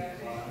set, and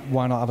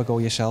why not have a go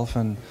yourself?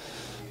 And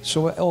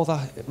so all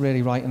that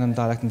really, writing and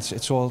directing,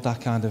 it's all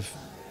that kind of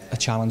a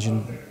challenge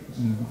in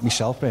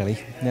myself, really.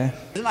 Yeah.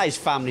 It's a nice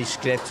family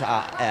script.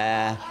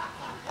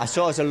 I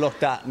sort of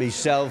looked at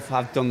myself.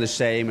 I've done the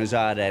same as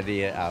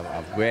already.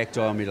 I've worked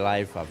all my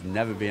life. I've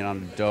never been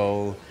on the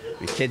dole.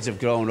 My kids have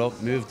grown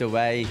up, moved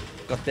away,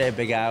 got their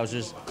big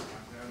houses,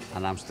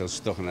 and I'm still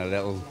stuck in a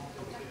little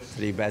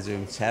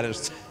 3-bedroom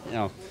terrace. You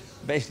know,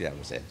 basically that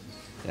was it.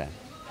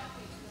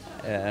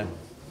 Yeah.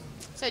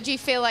 So do you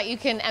feel like you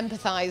can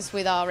empathise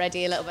with our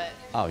Eddie a little bit?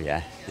 Oh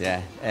yeah.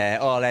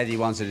 All Eddie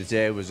wanted to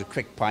do was a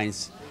quick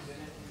pint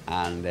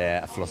and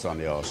a flutter on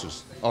the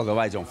horses. Although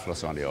I don't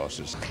flutter on the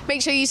horses.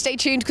 Make sure you stay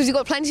tuned because we've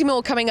got plenty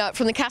more coming up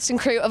from the cast and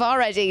crew of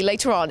Our Eddie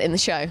later on in the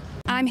show.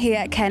 I'm here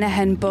at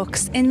Kennahan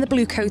Books in the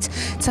Blue Coat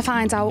to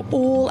find out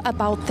all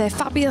about their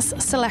fabulous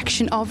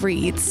selection of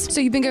reads.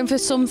 So you've been going for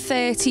some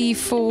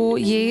 34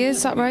 years,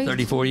 is that right?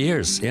 34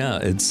 years, yeah.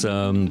 It's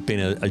been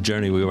a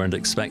journey we weren't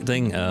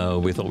expecting.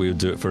 We thought we would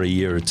do it for a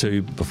year or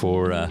two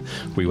before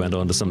we went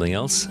on to something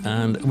else,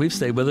 and we've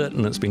stayed with it,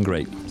 and it's been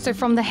great. So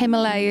from the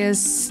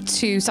Himalayas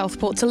to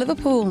Southport to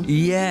Liverpool?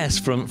 Yes,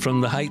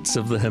 from the heights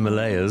of the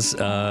Himalayas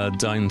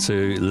down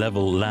to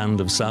level land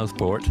of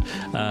Southport,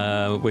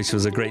 which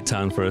was a great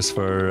town for us.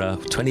 For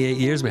 28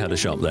 years we had a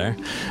shop there,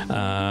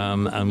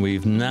 and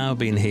we've now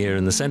been here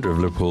in the centre of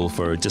Liverpool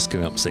for just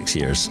coming up 6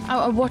 years.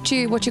 What do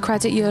you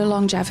credit your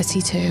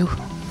longevity to?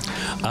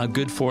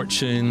 Good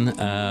fortune.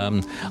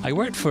 I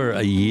worked for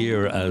a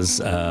year as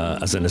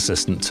an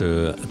assistant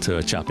to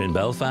a chap in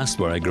Belfast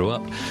where I grew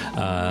up,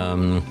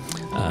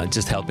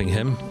 just helping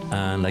him,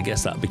 and I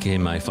guess that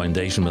became my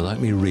foundation without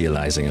me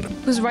realising it.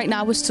 Because right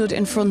now we're stood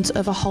in front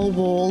of a whole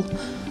wall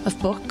of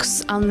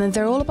books, and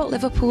they're all about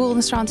Liverpool and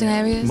the surrounding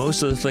areas.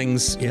 Most of the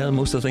things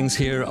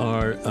here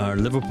are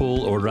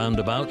Liverpool or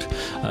roundabout.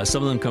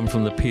 Some of them come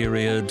from the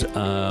period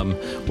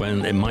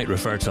when it might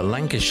refer to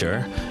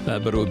Lancashire,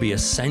 but it would be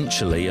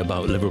essentially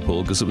about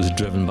Liverpool because it was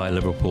driven by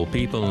Liverpool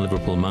people and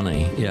Liverpool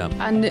money. Yeah.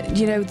 And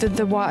you know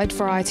the wide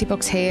variety of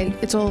books here.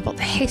 It's all about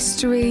the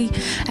history.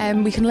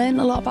 We can learn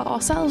a lot about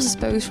ourselves, I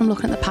suppose, from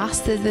looking at the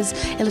past. There's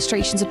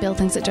illustrations of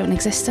buildings that don't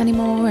exist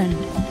anymore. And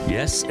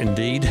yes,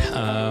 indeed.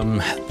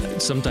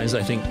 Sometimes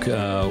I think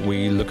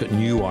we look at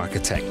new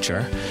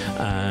architecture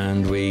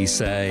and we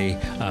say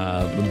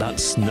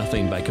that's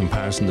nothing by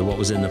comparison to what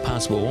was in the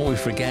past. But what we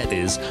forget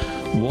is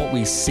what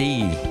we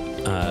see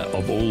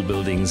of old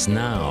buildings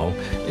now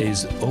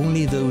is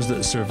only those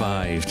that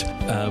survived.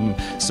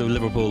 So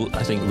Liverpool,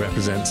 I think,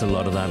 represents a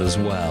lot of that as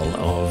well,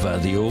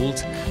 of the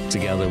old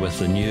together with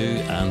the new,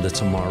 and the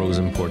tomorrow is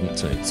important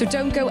too. So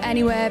don't go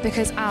anywhere,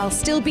 because I'll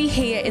still be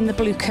here in the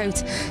Blue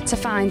Coat to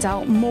find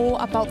out more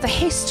about the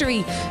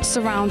history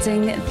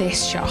surrounding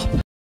this shop.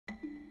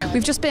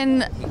 We've just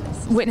been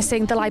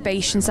witnessing the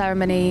libation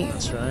ceremony.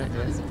 That's right.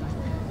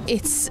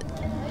 It's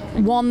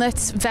one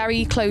that's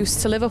very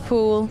close to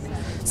Liverpool.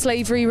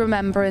 Slavery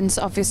remembrance,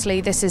 obviously,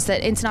 this is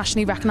the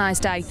internationally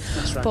recognised day.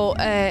 That's right. But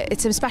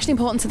it's especially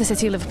important to the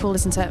city of Liverpool,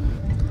 isn't it?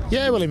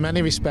 Yeah, well, in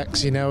many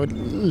respects, you know,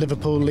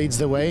 Liverpool leads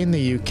the way in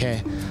the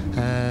UK.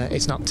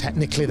 It's not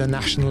technically the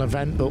national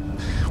event, but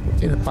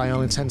by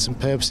all intents and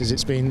purposes,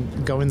 it's been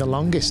going the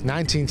longest,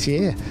 19th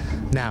year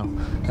now.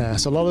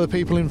 So a lot of the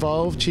people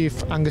involved,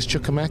 Chief Angus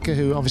Chukwemeka,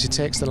 who obviously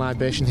takes the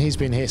libation, he's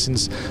been here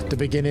since the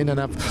beginning,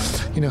 and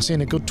I've, you know,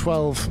 seen a good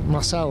 12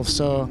 myself.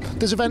 So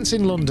there's events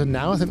in London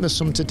now. I think there's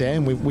some today,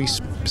 and we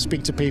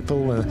speak to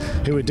people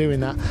who are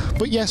doing that.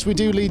 But yes, we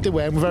do lead the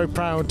way, and we're very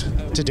proud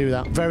to do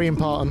that. Very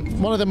important.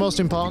 One of the most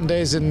important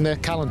days in the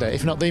calendar,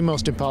 if not the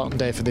most important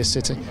day for this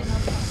city.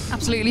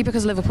 Absolutely,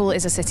 because Liverpool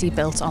is a city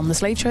built on the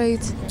slave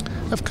trade.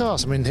 Of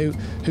course. I mean,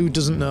 who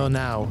doesn't know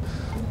now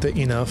that,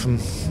 you know, from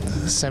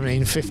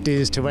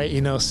 1750s to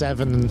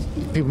 1807,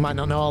 and people might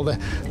not know all the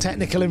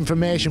technical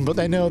information, but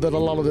they know that a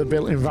lot of the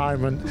built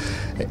environment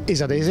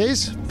is as it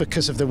is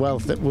because of the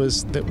wealth that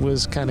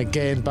was kind of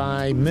gained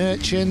by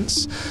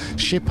merchants,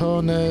 ship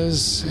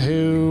owners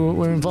who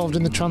were involved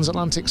in the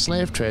transatlantic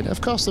slave trade.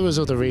 Of course, there was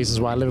other reasons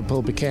why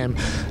Liverpool became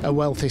a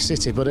wealthy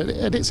city, but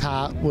at its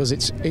heart was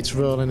its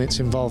role and its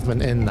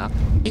involvement in that.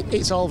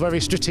 It's all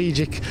very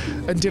strategic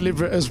and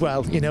deliberate as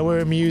well. You know, we're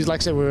a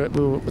like I said, we're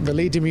the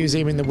leading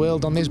museum in the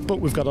world on this, but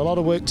we've got a lot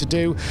of work to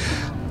do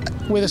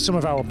with some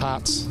of our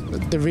parts.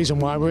 The reason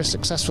why we're a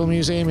successful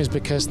museum is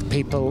because the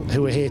people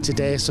who are here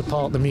today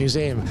support the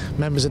museum,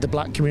 members of the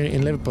black community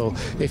in Liverpool.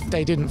 If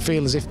they didn't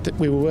feel as if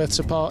we were worth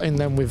supporting,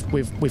 then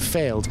we've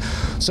failed.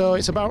 So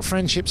it's about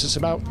friendships, it's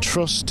about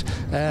trust.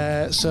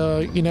 So,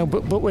 you know,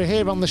 but we're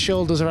here on the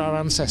shoulders of our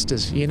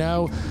ancestors, you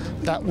know.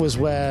 That was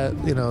where,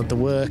 you know, the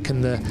work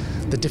and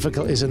the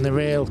difficulties and the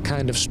real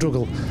kind of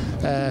struggle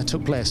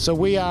took place. So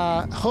we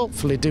are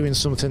hopefully doing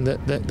something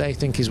that they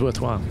think is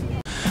worthwhile.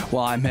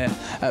 Well, I'm here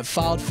at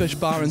Filed Fish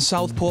Bar in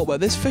Southport, where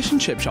this fish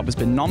and chip shop has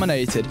been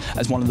nominated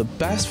as one of the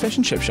best fish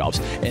and chip shops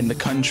in the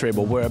country.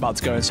 But we're about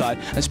to go inside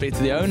and speak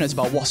to the owners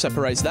about what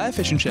separates their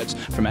fish and chips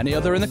from any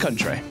other in the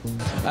country.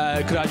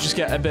 Could I just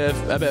get a bit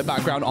of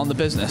background on the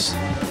business?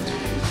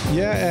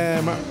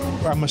 Yeah,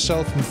 I'm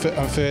myself,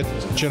 I'm third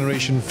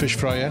generation fish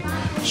fryer,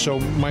 so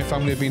my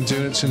family have been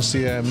doing it since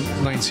the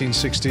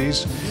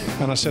 1960s,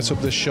 and I set up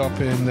this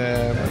shop in,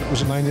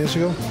 was it 9 years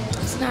ago?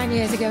 It's 9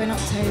 years ago in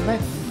October.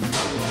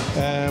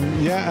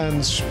 Yeah,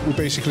 and we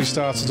basically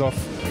started off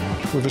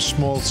with a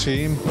small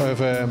team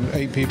of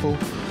 8 people.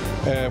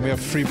 We have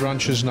 3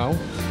 branches now.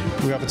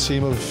 We have a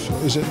team of,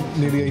 is it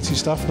nearly 80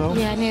 staff now?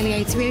 Yeah, nearly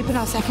 80. We opened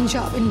our second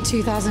shop in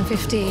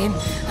 2015, and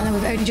then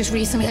we've only just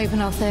recently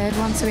opened our third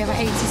one, so we have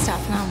 80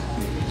 staff now.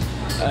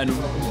 And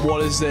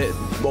what is it,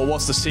 well,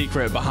 what's the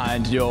secret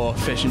behind your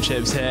fish and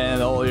chips here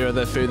and all your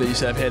other food that you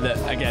serve here that,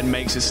 again,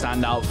 makes it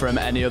stand out from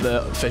any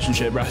other fish and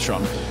chip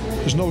restaurant?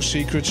 There's no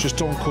secrets, just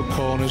don't cut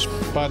corners,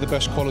 buy the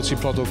best quality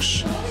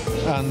products,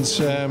 and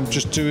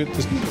just do it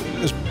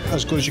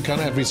as good as you can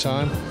every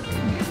time.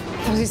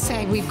 I was going to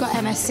say, we've got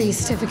MSC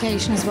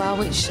certification as well,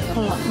 which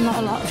not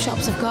a lot of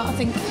shops have got. I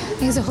think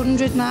it's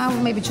 100 now,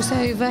 maybe just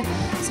over.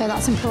 So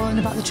that's important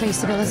about the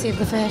traceability of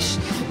the fish,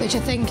 which I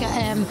think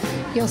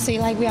you'll see,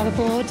 like we have a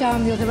board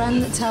down the other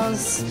end that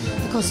tells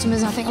the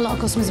customers, and I think a lot of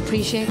customers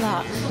appreciate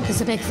that. It's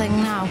a big thing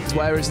now.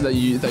 Where is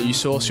it that you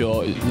source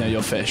your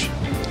fish?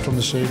 From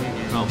the sea.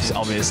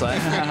 Obviously.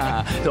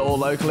 Is it all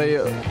locally?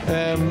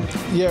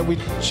 Yeah, we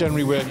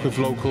generally work with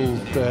local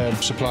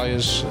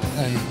suppliers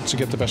and to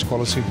get the best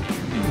quality.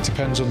 It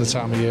depends on the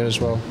time of year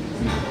as well.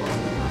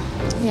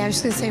 Yeah, I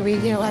was just going to say, we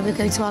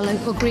go to our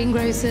local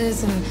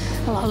greengrocers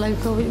and a lot of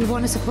local. We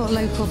want to support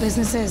local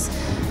businesses,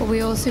 but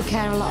we also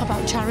care a lot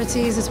about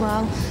charities as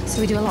well.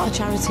 So we do a lot of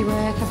charity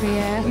work every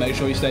year. Make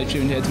sure you stay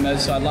tuned here to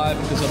Merseyside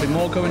Live because there'll be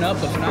more coming up.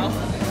 But for now, I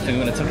think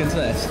we're going to tuck into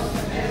this.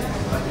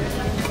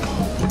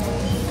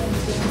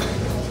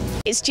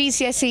 It's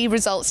GCSE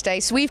results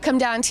day, so we've come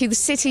down to the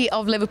City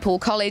of Liverpool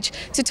College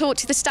to talk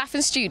to the staff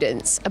and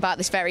students about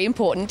this very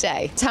important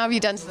day. So how have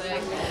you done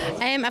today?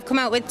 I've come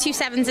out with 2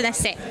 7s and a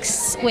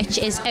 6, which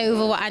is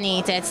over what I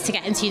needed to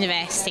get into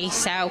university,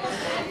 so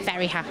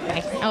very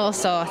happy. All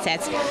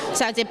sorted.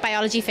 So I did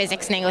biology,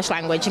 physics and English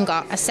language and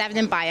got a 7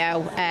 in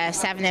bio, a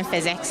 7 in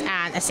physics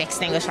and a 6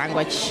 in English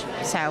language.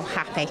 So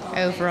happy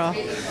overall.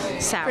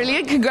 So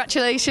brilliant,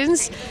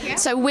 congratulations. Yeah.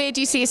 So where do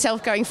you see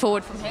yourself going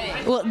forward from here?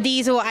 Well,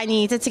 these are what I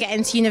needed to get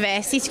into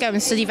university to go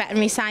and study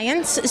veterinary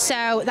science,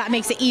 so that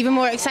makes it even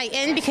more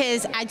exciting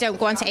because I don't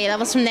go on to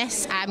A-levels from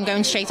this, I'm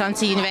going straight on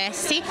to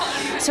university,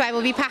 so I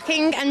will be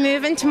packing and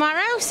moving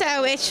tomorrow,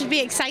 so it should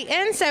be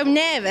exciting. So I'm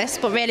nervous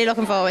but really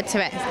looking forward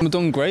to it. I've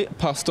done great,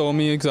 passed all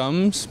my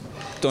exams,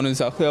 done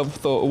exactly how I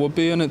thought it would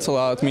be, and it's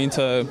allowed me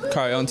to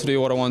carry on to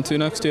do what I want to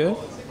next year,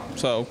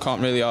 so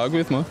can't really argue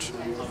with much.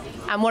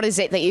 And what is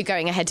it that you're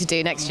going ahead to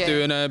do next year?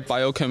 Doing a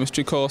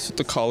biochemistry course at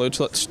the college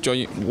that's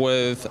joint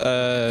with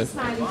a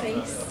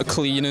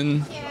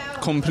cleaning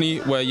company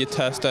where you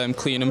test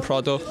cleaning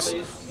products,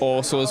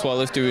 also as well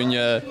as doing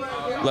your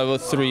level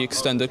 3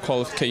 extended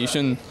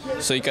qualification,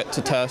 so you get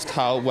to test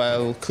how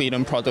well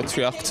cleaning products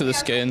react to the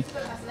skin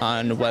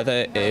and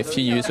whether if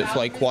you use it for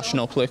like washing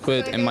up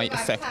liquid it might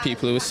affect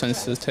people who are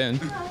sensitive to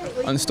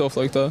it and stuff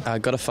like that. I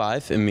got a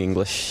 5 in my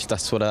English,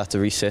 that's what I had to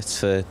resit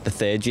for the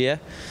 3rd year.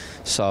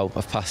 So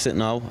I've passed it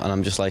now and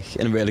I'm just like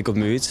in a really good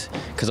mood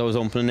because I was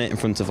opening it in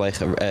front of like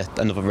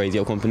another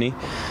radio company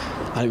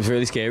and it was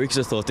really scary because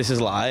I thought this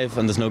is live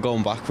and there's no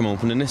going back from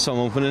opening it, so I'm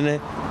opening it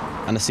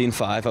and I seen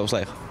 5, I was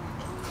like,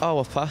 oh,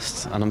 I've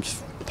passed, and I'm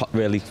just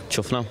really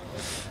chuffed now.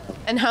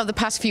 And how have the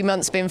past few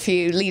months been for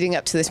you leading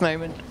up to this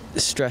moment?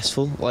 It's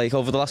stressful. Like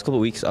over the last couple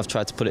of weeks I've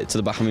tried to put it to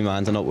the back of my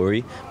mind and not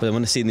worry, but then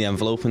when I seen the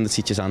envelope in the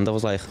teacher's hand I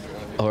was like,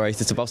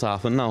 alright, it's about to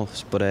happen now,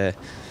 but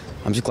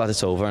I'm just glad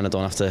it's over and I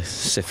don't have to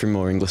sit through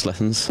more English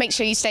lessons. Make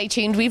sure you stay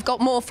tuned. We've got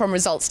more from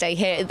Results Day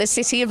here at the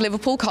City of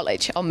Liverpool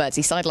College on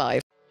Merseyside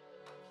Live.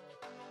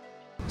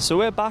 So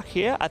we're back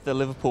here at the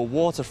Liverpool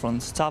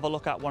waterfront to have a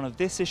look at one of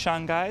This Is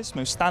Shanghai's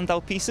most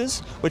standout pieces,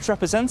 which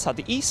represents how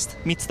the East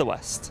meets the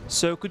West.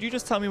 So could you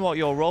just tell me what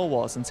your role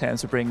was in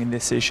terms of bringing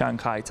This Is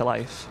Shanghai to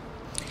life?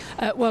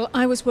 Well,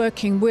 I was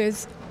working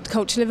with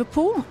Culture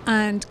Liverpool,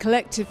 and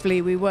collectively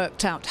we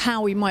worked out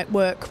how we might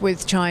work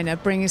with China,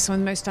 bringing some of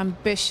the most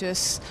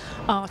ambitious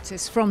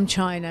artists from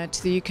China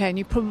to the UK. And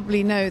you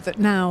probably know that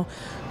now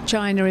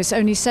China is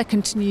only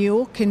second to New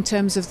York in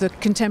terms of the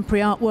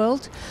contemporary art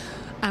world.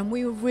 And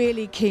we were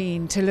really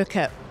keen to look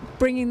at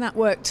bringing that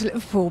work to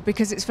Liverpool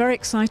because it's very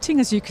exciting,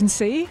 as you can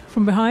see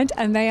from behind,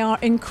 and they are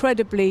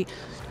incredibly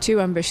too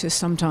ambitious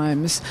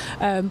sometimes.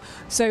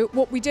 So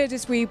what we did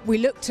is we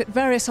looked at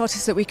various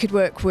artists that we could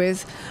work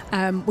with.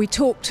 We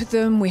talked to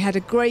them. We had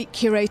a great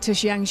curator,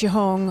 Xiang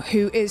Zhihong,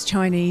 who is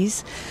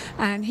Chinese,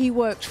 and he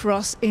worked for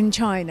us in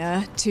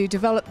China to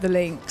develop the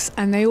links,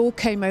 and they all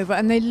came over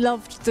and they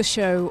loved the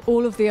show.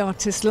 All of the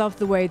artists loved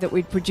the way that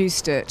we'd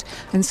produced it,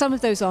 and some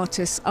of those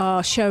artists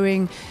are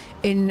showing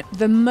in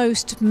the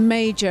most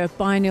major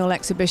biennial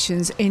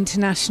exhibitions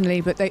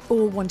internationally, but they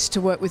all wanted to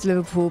work with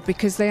Liverpool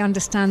because they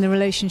understand the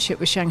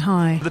relationship with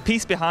Shanghai. The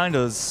piece behind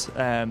us,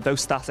 though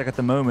static at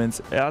the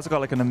moment, it has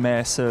got like an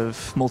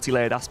immersive,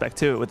 multi-layered aspect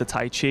to it with the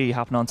Tai Chi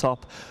happening on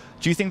top.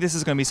 Do you think this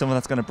is going to be something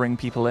that's going to bring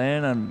people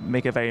in and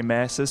make it very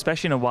immersive,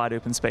 especially in a wide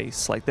open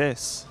space like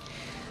this?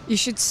 You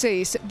should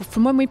see,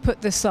 from when we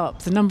put this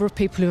up, the number of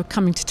people who are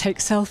coming to take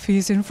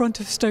selfies in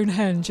front of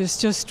Stonehenge is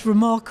just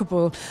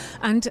remarkable.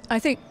 And I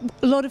think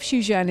a lot of Xu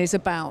Zhen is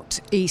about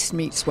East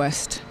meets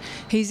West.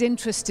 He's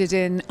interested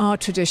in our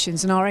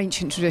traditions and our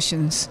ancient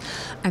traditions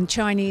and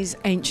Chinese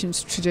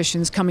ancient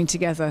traditions coming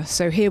together.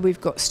 So here we've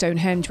got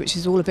Stonehenge, which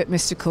is all a bit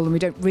mystical and we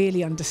don't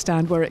really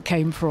understand where it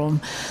came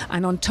from.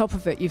 And on top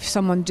of it, you've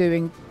someone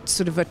doing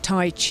sort of a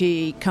Tai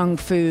Chi, Kung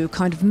Fu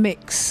kind of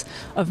mix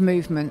of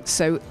movement.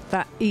 So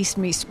that East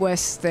meets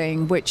West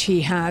thing, which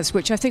he has,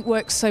 which I think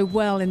works so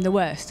well in the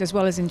West as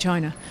well as in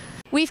China.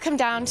 We've come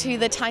down to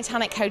the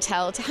Titanic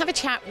Hotel to have a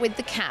chat with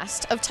the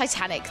cast of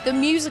Titanic, the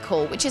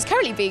musical, which is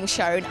currently being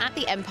shown at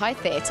the Empire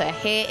Theatre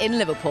here in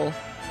Liverpool.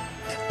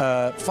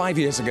 5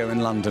 years ago in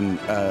London,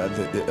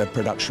 the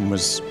production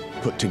was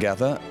put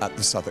together at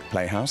the Southwark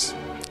Playhouse,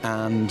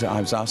 and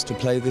I was asked to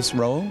play this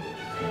role,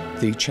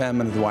 the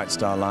chairman of the White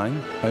Star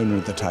Line, owner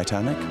of the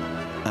Titanic,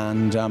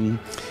 and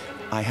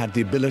I had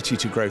the ability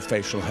to grow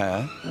facial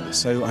hair,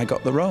 so I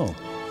got the role.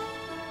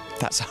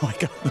 That's how I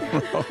got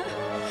the role.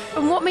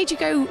 And what made you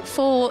go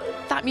for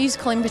that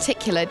musical in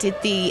particular? Did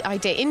the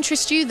idea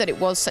interest you that it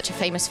was such a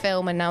famous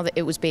film and now that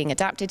it was being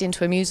adapted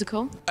into a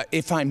musical?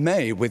 If I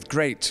may, with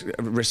great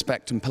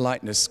respect and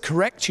politeness,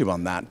 correct you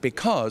on that,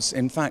 because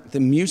in fact the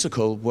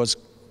musical was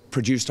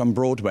produced on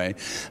Broadway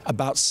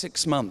about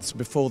 6 months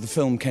before the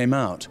film came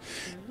out.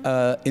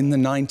 In the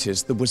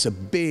 90s, there was a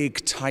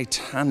big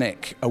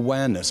Titanic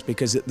awareness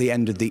because at the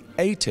end of the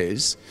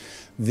 80s,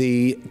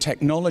 the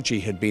technology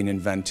had been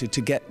invented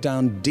to get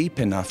down deep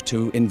enough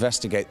to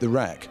investigate the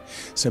wreck.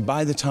 So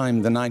by the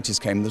time the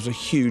 90s came, there was a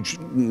huge,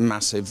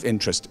 massive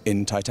interest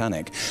in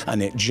Titanic.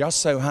 And it just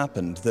so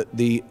happened that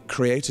the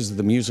creators of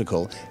the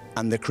musical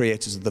and the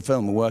creators of the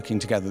film were working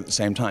together at the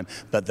same time,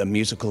 but the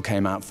musical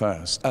came out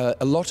first.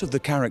 A lot of the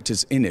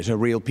characters in it are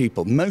real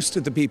people. Most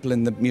of the people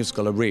in the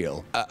musical are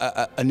real,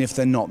 and if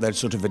they're not, they're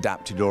sort of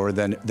adapted or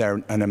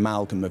they're an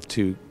amalgam of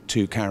two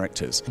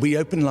characters. We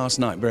opened last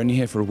night, we're only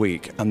here for a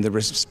week, and the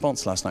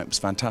response last night was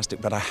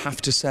fantastic, but I have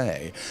to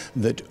say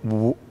that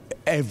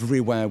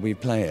everywhere we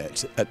play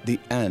it, at the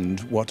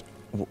end,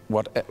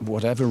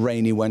 whatever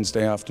rainy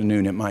Wednesday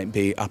afternoon it might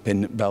be up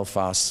in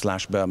Belfast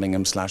 /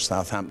 Birmingham /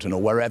 Southampton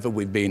or wherever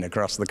we've been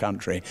across the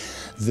country,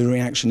 the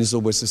reaction is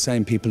always the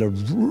same. People are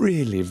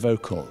really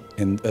vocal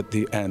at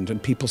the end,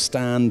 and people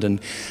stand and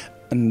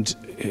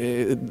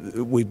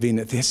we've been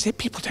at this.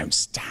 People don't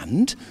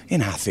stand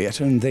in our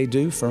theatre, and they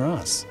do for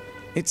us.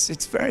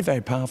 It's very, very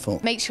powerful.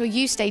 Make sure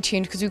you stay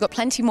tuned because we've got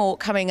plenty more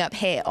coming up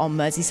here on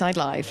Merseyside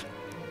Live.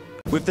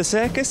 With the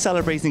circus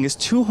celebrating its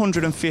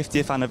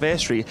 250th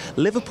anniversary,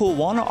 Liverpool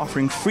One are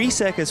offering free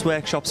circus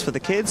workshops for the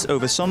kids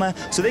over summer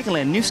so they can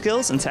learn new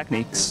skills and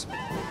techniques.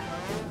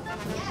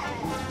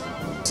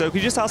 So could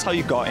you just tell us how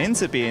you got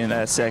into being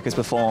a circus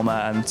performer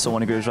and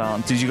someone who goes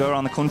around? Did you go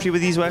around the country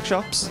with these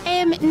workshops?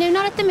 No,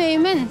 not at the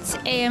moment.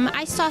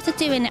 I started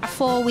doing a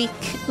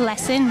 4-week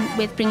lesson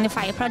with Bring the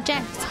Fire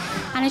Project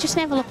and I just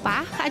never looked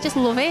back. I just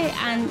love it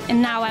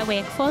and now I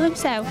work for them,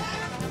 so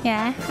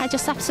yeah, I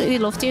just absolutely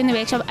love doing the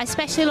workshop. I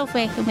especially love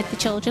working with the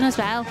children as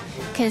well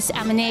because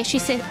I'm a nursery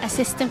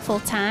assistant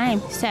full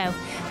time, so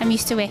I'm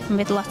used to working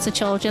with lots of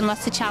children,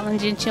 lots of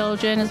challenging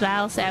children as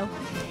well, so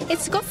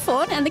it's good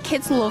fun and the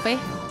kids love it.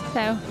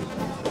 So,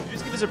 could you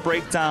just give us a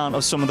breakdown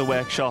of some of the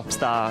workshops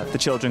that the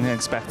children can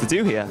expect to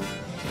do here?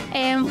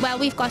 Well,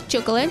 we've got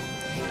juggling,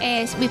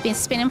 we've been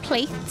spinning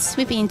plates,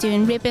 we've been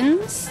doing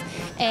ribbons,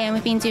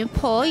 We've been doing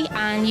poi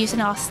and using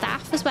our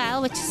staff as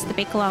well, which is the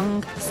big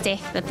long stick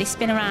that they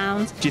spin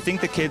around. Do you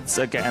think the kids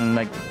are getting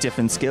like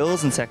different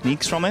skills and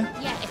techniques from it?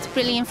 Yeah, it's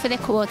brilliant for their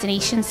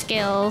coordination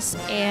skills.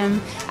 I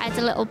had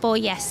a little boy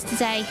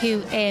yesterday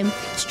who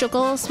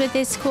struggles with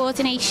his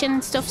coordination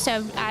and stuff,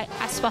 so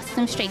I spotted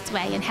him straight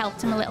away and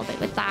helped him a little bit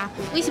with that.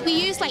 We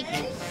use like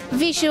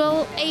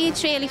visual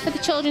aids really for the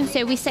children,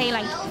 so we say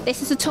like,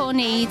 this is a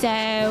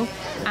tornado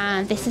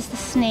and this is the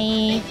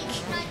snake,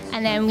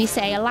 and then we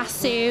say a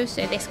lasso,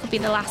 so this could be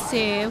the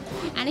lasso,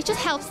 and it just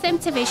helps them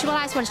to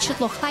visualise what it should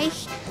look like,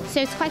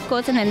 so it's quite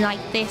good. And then like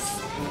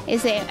this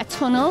is a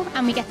tunnel,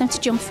 and we get them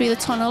to jump through the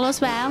tunnel as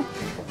well.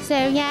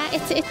 So yeah,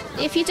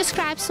 if you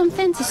describe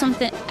something to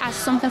something as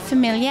something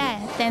familiar,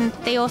 then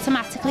they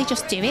automatically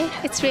just do it.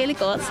 It's really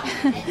good.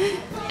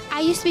 I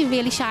used to be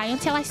really shy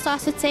until I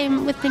started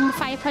with Bring the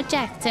Fire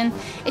project, and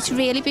it's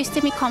really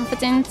boosted my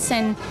confidence,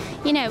 and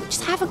you know,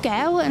 just have a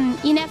go,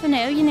 and you never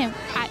know, you know,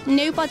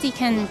 nobody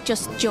can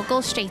just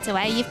juggle straight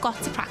away. You've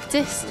got to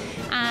practice,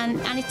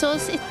 and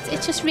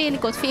it's just really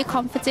good for your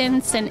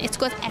confidence, and it's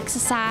good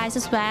exercise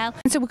as well.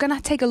 And so we're going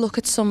to take a look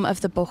at some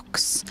of the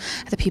books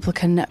that people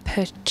can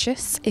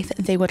purchase if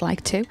they would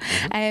like to.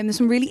 There's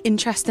some really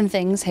interesting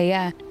things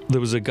here. There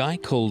was a guy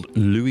called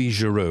Louis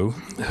Giraud,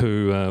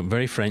 who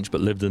very French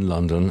but lived in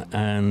London,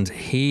 and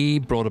he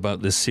brought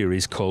about this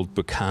series called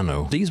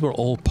Bucano. These were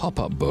all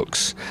pop-up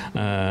books,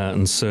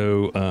 and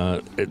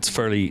so it's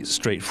fairly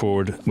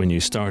straightforward when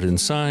you start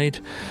inside,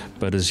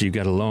 but as you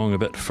get along a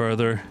bit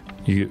further,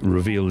 you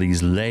reveal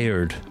these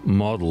layered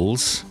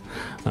models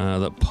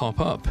that pop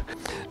up.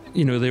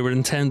 You know, they were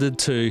intended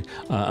to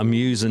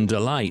amuse and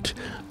delight.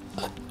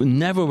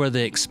 Never were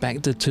they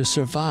expected to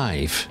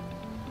survive.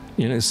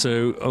 You know,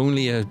 so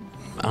only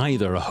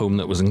either a home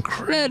that was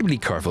incredibly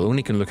careful,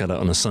 only can look at it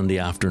on a Sunday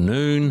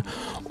afternoon,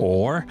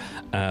 or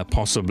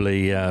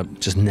possibly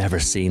just never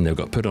seen. They've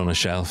got put on a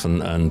shelf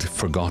and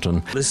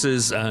forgotten. This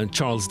is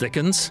Charles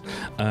Dickens,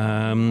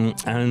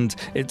 and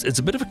it's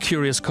a bit of a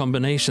curious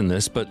combination,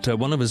 this, but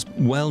one of his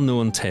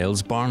well-known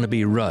tales,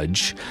 Barnaby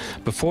Rudge,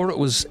 before it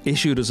was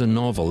issued as a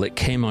novel, it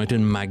came out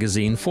in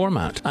magazine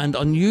format. And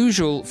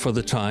unusual for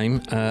the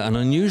time, and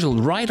unusual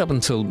right up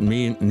until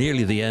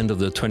nearly the end of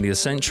the 20th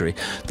century,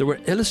 there were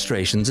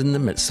illustrations in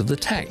the midst of the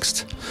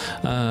text.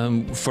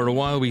 For a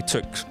while we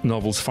took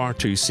novels far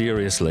too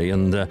seriously,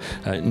 and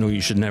no,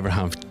 you should never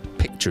have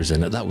pictures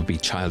in it. That would be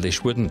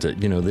childish, wouldn't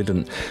it? You know, they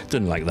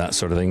didn't like that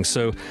sort of thing.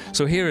 So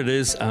here it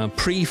is,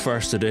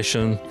 pre-first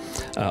edition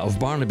of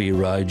Barnaby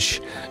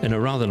Rudge in a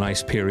rather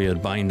nice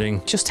period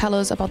binding. Just tell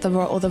us about the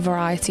other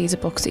varieties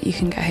of books that you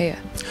can get here.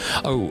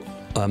 Oh,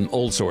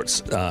 all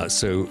sorts.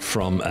 So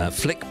from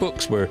flick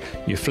books, where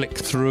you flick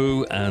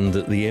through and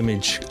the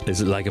image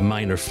is like a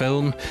minor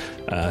film.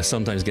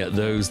 Sometimes get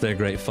those, they're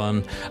great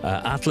fun.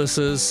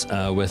 Atlases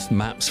with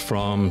maps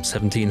from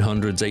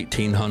 1700s,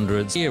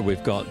 1800s. Here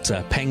we've got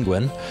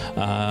Penguin,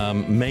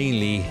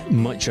 mainly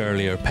much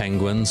earlier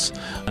penguins,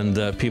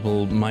 and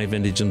people my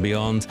vintage and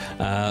beyond,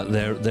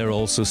 they're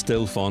also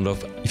still fond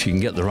of. If you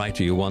can get the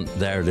writer you want,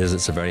 there it is.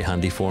 It's a very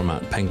handy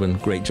format. Penguin,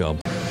 great job.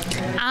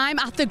 I'm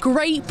at the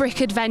Great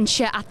Brick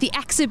Adventure at the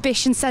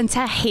Exhibition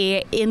Centre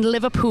here in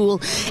Liverpool.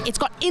 It's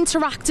got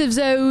interactive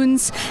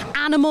zones,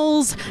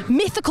 animals,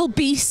 mythical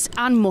beasts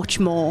and much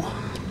more.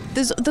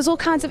 There's all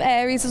kinds of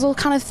areas, there's all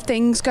kind of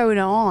things going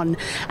on.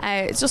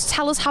 Just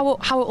tell us how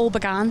it all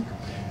began.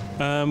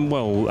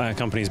 Well, our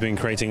company's been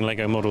creating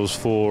Lego models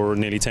for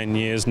nearly 10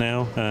 years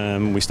now.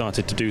 We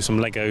started to do some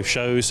Lego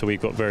shows, so we've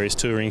got various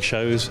touring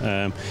shows.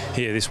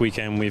 Here this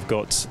weekend we've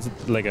got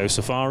Lego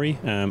Safari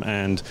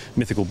and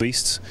Mythical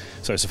Beasts.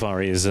 So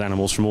Safari is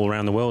animals from all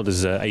around the world.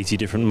 There's 80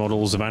 different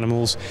models of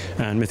animals,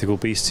 and Mythical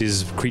Beasts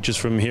is creatures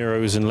from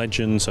heroes and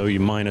legends, so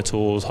your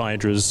Minotaurs,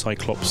 Hydras,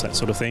 Cyclops, that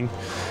sort of thing.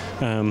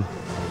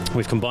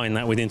 We've combined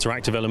that with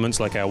interactive elements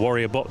like our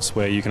warrior bots,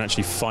 where you can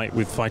actually fight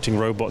with fighting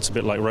robots, a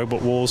bit like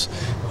Robot Wars.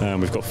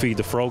 We've got Feed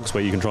the Frogs,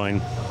 where you can try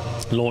and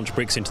launch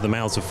bricks into the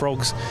mouths of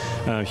frogs.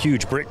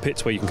 Huge brick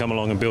pits where you can come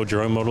along and build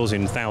your own models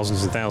in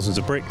thousands and thousands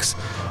of bricks.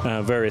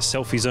 Various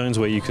selfie zones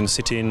where you can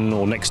sit in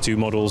or next to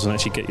models and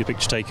actually get your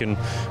picture taken,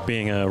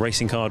 being a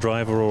racing car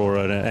driver or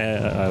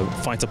a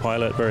fighter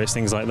pilot, various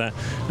things like that.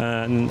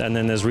 And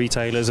then there's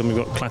retailers, and we've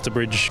got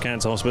Clatterbridge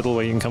Cancer Hospital,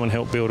 where you can come and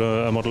help build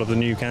a model of the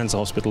new cancer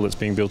hospital that's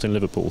being built in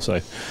Liverpool. So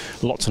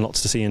lots and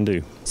lots to see and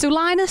do. So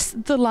Linus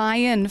the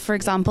Lion, for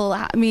example,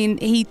 I mean,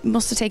 he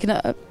must have taken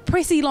a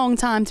pretty long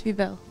time to be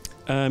built.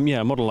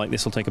 Yeah, a model like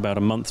this will take about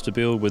a month to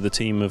build with a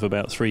team of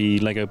about 3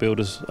 Lego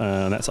builders.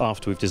 That's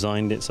after we've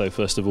designed it. So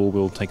first of all,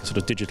 we'll take a sort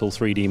of digital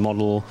 3D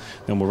model,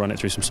 then we'll run it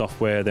through some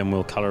software, then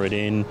we'll colour it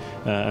in,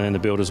 and then the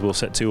builders will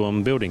set to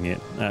on building it.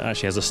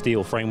 Actually has a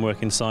steel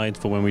framework inside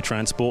for when we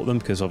transport them,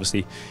 because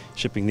obviously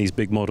shipping these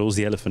big models,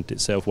 the elephant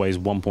itself weighs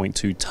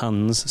 1.2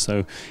 tons,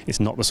 so it's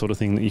not the sort of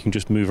thing that you can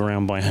just move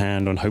around by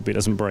hand and hope it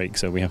doesn't break.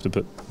 So we have to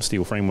put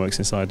steel frameworks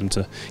inside them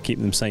to keep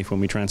them safe when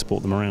we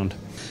transport them around.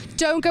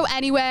 Don't go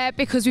anywhere,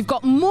 because we've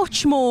got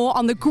much more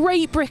on the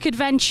Great Brick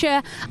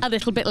Adventure a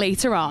little bit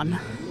later on.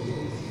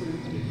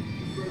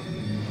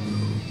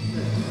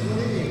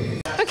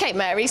 OK,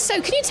 Mary,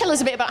 so can you tell us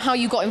a bit about how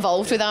you got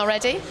involved with Our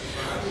Ready?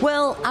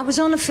 Well, I was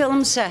on a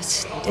film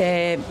set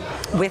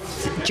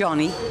with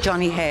Johnny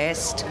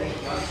Hurst,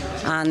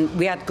 and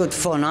we had good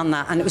fun on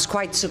that, and it was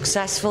quite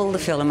successful, the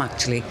film,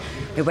 actually.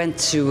 It went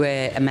to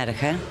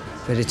America,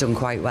 where it done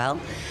quite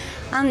well.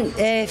 And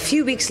a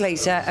few weeks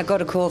later, I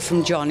got a call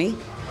from Johnny.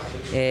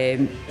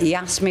 He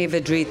asked me if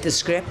I'd read the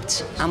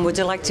script and would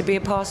I like to be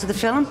a part of the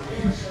film,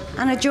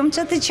 and I jumped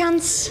at the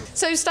chance.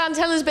 So Stan,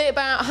 tell us a bit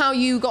about how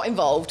you got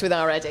involved with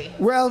Our Ready.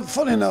 Well,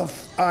 funny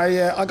enough,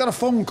 I got a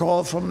phone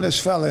call from this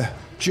fella,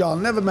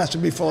 John, never met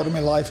him before in my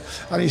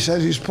life, and he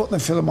says he's putting a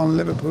film on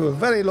Liverpool,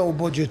 very low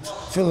budget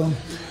film,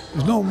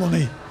 there's no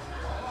money,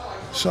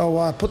 so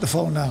I put the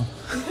phone down.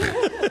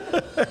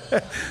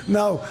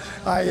 No,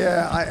 I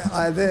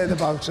heard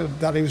about him,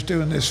 that he was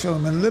doing this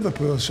film in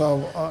Liverpool,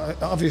 so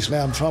obviously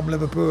I'm from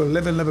Liverpool,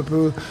 live in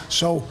Liverpool,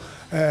 so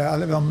I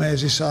live on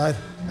Merseyside,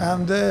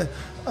 and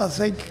I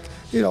think,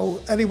 you know,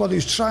 anybody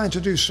who's trying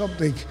to do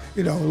something,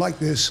 you know, like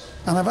this,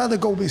 and I've had to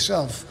go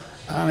myself,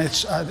 and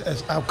it's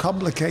how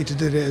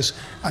complicated it is,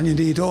 and you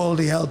need all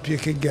the help you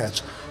can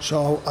get.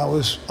 So I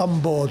was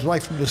on board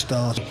right from the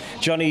start.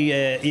 Johnny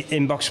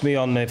inboxed me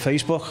on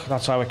Facebook,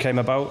 that's how it came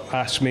about,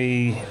 asked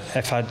me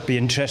if I'd be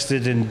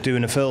interested in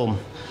doing a film.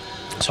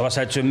 So I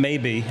said to him,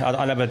 maybe.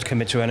 I never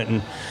commit to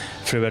anything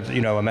through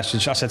a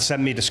message. I said,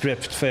 send me the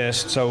script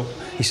first. So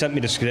he sent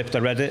me the script, I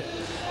read it,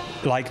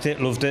 liked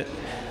it, loved it,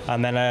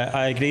 and then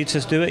I agreed to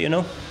do it, you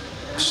know.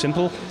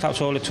 Simple, that's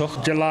all it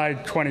took. July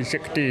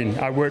 2016,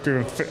 I worked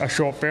with a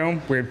short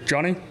film with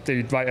Johnny,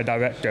 the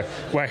writer-director,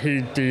 where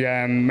he's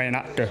the main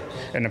actor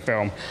in the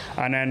film.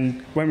 And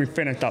then when we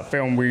finished that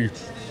film, we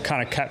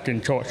kind of kept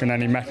in touch, and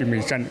then he messaged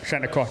me,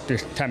 sent across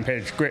this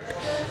 10-page script,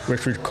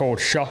 which was called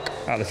Shock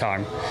at the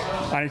time.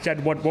 And he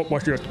said,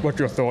 what's your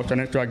thoughts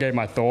on it? So I gave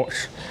my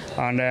thoughts,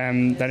 and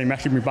then he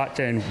messaged me back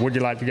saying, would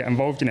you like to get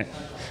involved in it?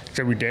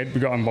 So we did,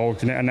 we got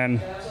involved in it, and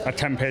then a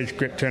 10-page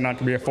script turned out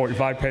to be a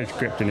 45-page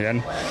script in the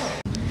end.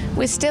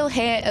 We're still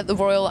here at the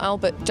Royal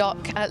Albert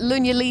Dock at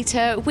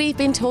Lunulita. We've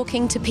been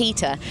talking to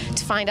Peter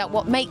to find out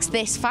what makes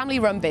this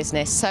family-run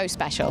business so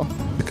special.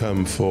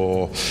 Come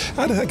for,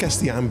 I guess,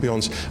 the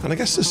ambience and I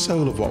guess the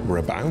soul of what we're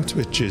about,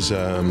 which is,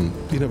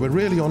 you know, we're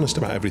really honest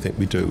about everything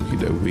we do. You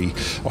know,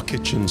 our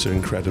kitchens are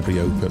incredibly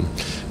open.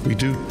 We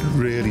do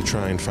really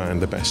try and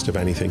find the best of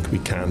anything we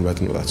can,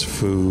 whether that's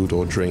food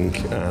or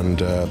drink,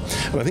 and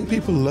I think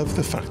people love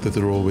the fact that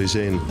they're always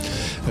in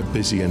a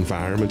busy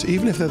environment.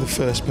 Even if they're the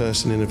first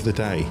person in of the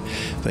day,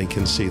 they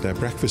can see their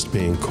breakfast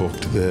being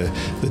cooked,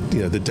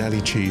 the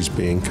deli cheese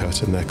being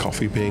cut, and their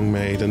coffee being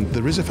made. And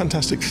there is a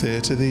fantastic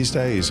theatre these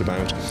days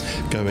about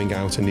going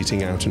out and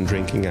eating out and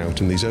drinking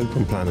out, and these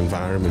open plan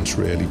environments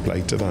really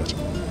play to that.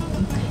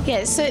 Yeah,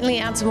 it certainly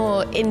adds a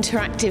more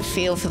interactive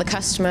feel for the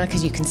customer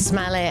because you can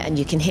smell it and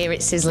you can hear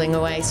it sizzling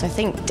away, so I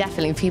think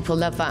definitely people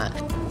love that.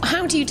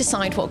 How do you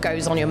decide what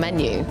goes on your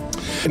menu?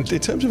 In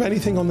terms of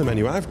anything on the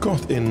menu, I've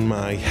got in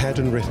my head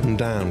and written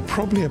down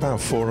probably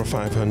about 400 or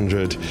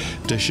 500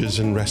 dishes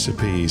and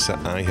recipes that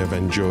I have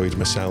enjoyed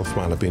myself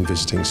while I've been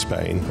visiting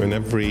Spain. I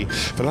mean, for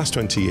the last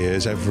 20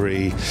 years,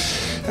 every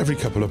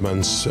couple of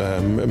months,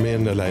 me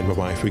and Elaine, my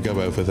wife, we go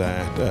over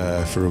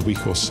there for a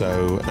week or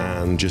so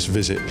and just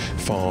visit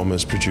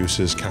farmers,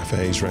 producers,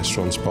 cafes,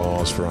 restaurants,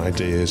 bars for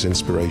ideas,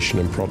 inspiration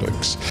and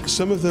products.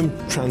 Some of them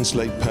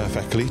translate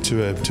perfectly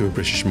to a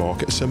British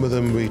market. Some of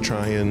them we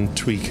try and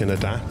tweak and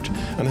adapt.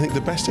 And I think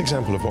the best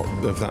example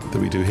of that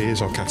we do here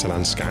is our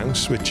Catalan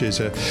scouse, which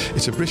is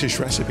it's a British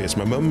recipe. It's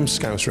my mum's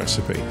scouse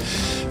recipe,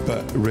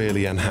 but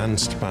really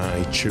enhanced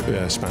by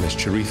Spanish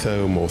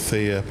chorizo,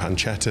 morcilla,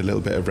 pancetta, a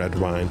little bit of red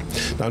wine.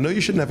 Now, I know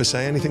you should never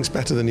say anything's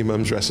better than your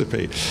mum's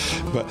recipe,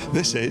 but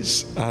this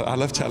is. I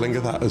love telling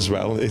her that as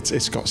well.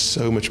 It's got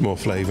so much more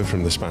flavour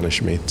from the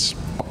Spanish meats.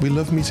 We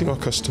love meeting our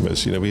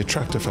customers. You know, we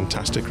attract a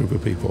fantastic group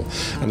of people,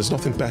 and there's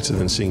nothing better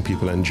than seeing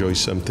people enjoy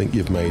something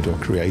you've made or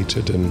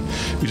created, and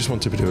we just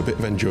want to do a bit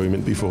of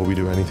enjoyment before we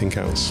do anything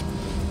else.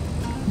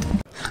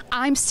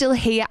 I'm still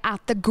here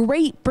at the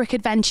Great Brick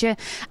Adventure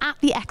at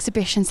the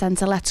Exhibition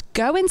Centre. Let's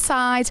go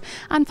inside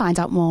and find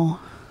out more.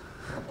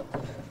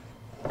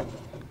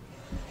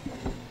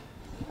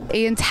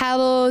 Ian,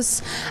 tell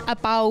us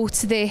about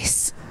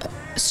this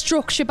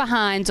structure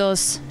behind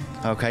us.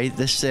 Okay,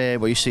 this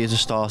what you see is the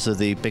start of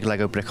the big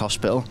Lego brick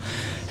hospital.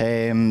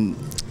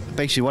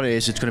 Basically what it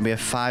is, it's going to be a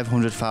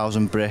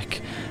 500,000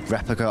 brick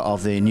replica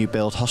of the new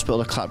build hospital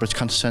that Clapbridge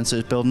Cancer Centre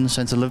is building in the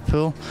centre of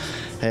Liverpool.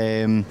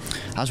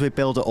 As we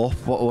build it up,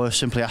 what we're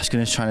simply asking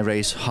is trying to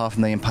raise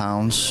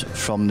 £500,000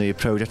 from the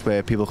project,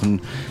 where people can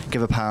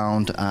give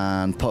 £1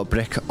 and put a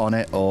brick on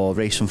it or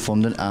raise some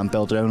funding and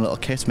build their own little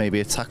kit, maybe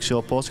a taxi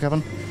or porta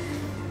cabin.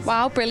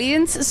 Wow,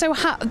 brilliant. So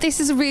this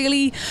is a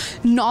really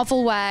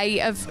novel way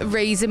of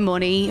raising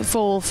money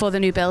for the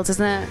new build,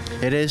 isn't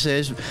it? It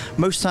is.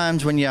 Most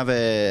times when you have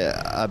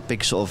a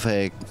big sort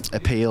of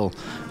appeal,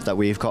 that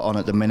we've got on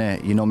at the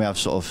minute, you normally have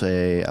sort of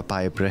a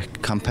buy a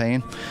brick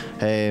campaign.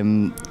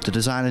 The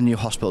design of the new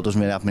hospital doesn't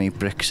really have many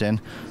bricks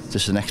in.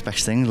 This is the next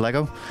best thing,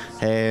 Lego.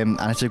 And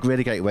it's a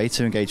really great way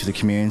to engage with the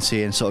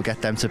community and sort of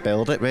get them to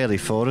build it really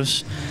for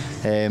us.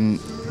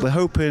 We're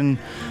hoping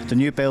the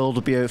new build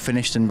will be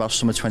finished in about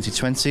summer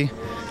 2020.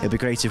 It'd be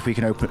great if we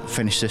can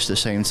finish this at the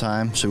same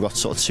time. So we've got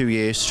sort of 2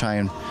 years to try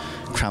and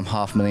cram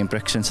 500,000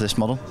 bricks into this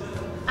model.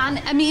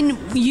 And I mean,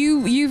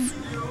 you've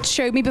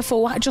showed me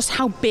before just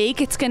how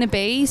big it's going to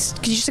be.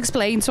 Could you just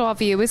explain to our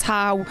viewers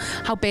how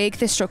big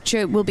this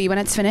structure will be when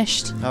it's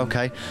finished?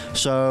 Okay,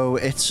 so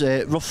it's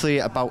roughly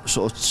about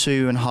sort of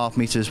 2.5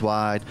 metres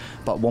wide,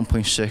 about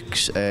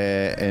 1.6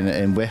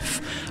 in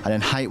width, and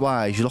then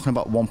height-wise, you're looking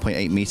about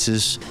 1.8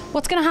 metres.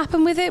 What's going to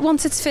happen with it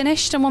once it's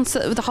finished and once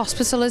the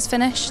hospital is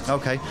finished?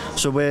 Okay,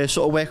 so we're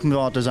sort of working with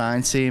our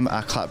design team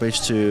at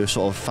Clapbridge to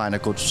sort of find a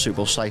good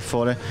suitable site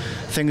for it.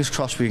 Fingers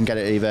crossed we can get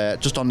it either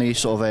just on the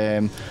sort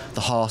of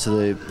the heart of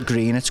the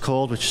green, it's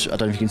called, which I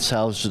don't know if you can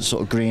tell, is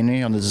sort of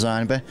greenery on the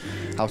design bit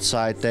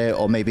outside there,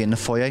 or maybe in the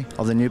foyer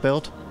of the new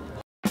build.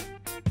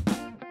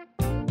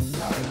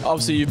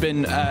 Obviously, you've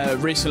been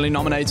recently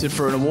nominated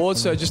for an award,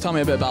 so just tell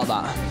me a bit about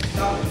that.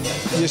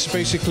 Yes,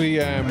 basically,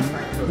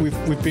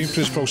 we've been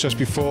through this process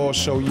before.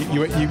 So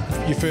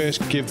you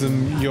first give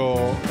them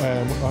your,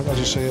 how do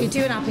you say it? You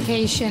do an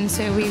application.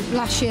 So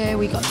last year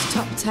we got to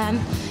top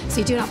 10. So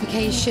you do an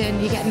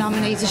application, you get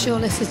nominated,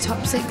 shortlisted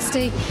top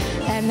 60,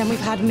 and then we've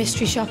had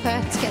mystery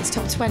shopper to get to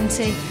top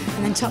 20,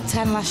 and then top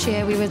 10 last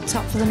year we were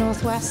top for the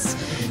Northwest.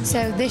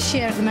 So this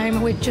year at the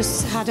moment we've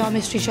just had our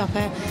mystery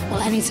shopper,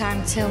 well, any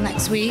time till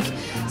next week.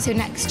 So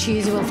next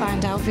Tuesday we'll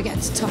find out if we get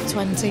to top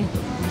 20.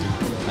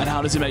 And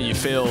how does it make you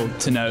feel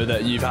to know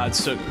that you've had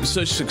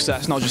such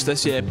success, not just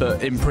this year,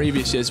 but in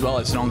previous years as well?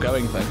 It's an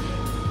ongoing thing.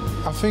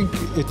 I think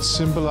it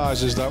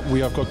symbolises that we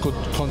have got good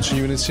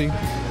continuity.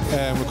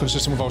 We're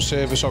consistent with our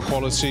service, our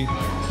quality.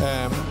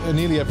 And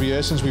nearly every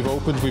year since we've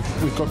opened,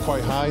 we've got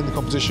quite high in the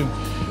competition.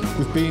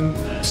 We've been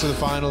to the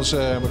finals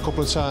a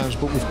couple of times,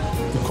 but we've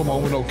come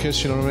home with no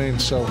kiss, you know what I mean?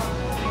 So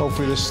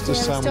hopefully this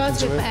time we can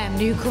do it. We started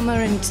with newcomer,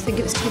 and I think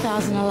it was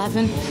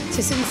 2011.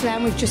 So since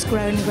then we've just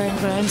grown and grown and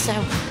grown. So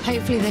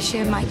hopefully this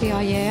year might be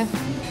our year.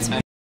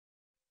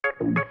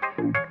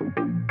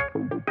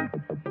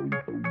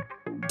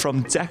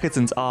 From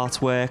decadent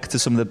artwork to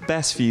some of the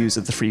best views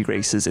of the Free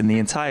Graces in the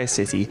entire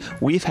city,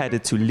 we've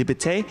headed to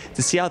Liberté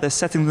to see how they're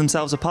setting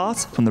themselves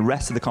apart from the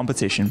rest of the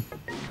competition.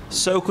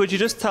 So could you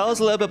just tell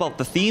us a little bit about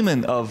the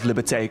theming of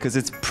Liberté, because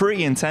it's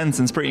pretty intense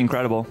and it's pretty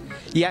incredible.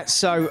 Yeah,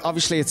 so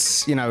obviously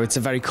it's a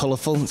very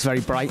colourful, it's very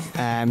bright,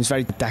 it's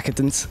very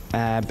decadent.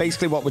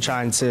 Basically what we're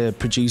trying to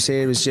produce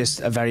here is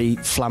just a very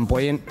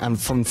flamboyant and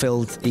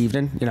fun-filled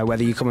evening.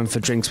 Whether you're coming for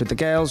drinks with the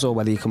girls or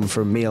whether you're coming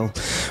for a meal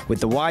with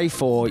the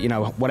wife, or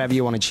whatever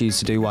you want to choose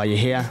to do while you're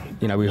here.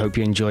 We hope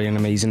you enjoy an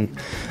amazing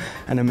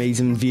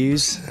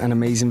views, an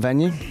amazing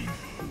venue.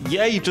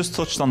 Yeah, you just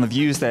touched on the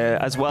views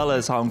there, as well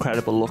as how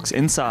incredible it looks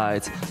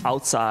inside,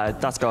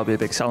 outside. That's got to be a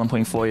big selling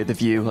point for you, the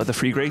view of the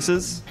Free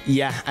Graces.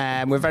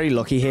 Yeah, we're very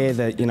lucky here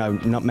that,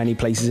 not many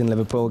places in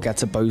Liverpool get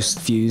to boast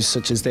views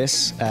such as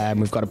this.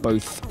 We've got it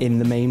both in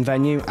the main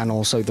venue and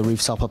also the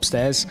rooftop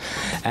upstairs.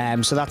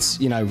 So that's,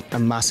 a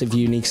massive,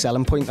 unique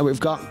selling point that we've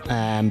got.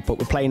 But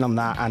we're playing on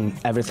that, and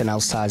everything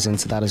else ties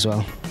into that as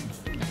well.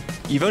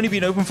 You've only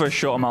been open for a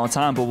short amount of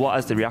time, but what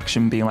has the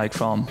reaction been like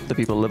from the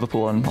people of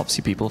Liverpool and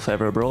obviously people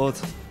further abroad?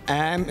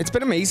 It's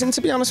been amazing,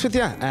 to be honest with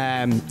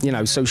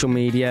you. Social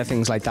media,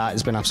 things like that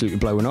has been absolutely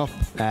blowing up.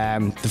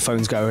 The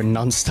phone's going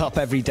non-stop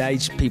every day,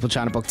 people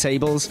trying to book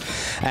tables.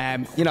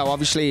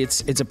 Obviously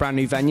it's a brand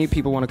new venue,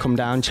 people want to come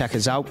down, check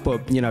us out,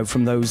 but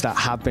from those that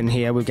have been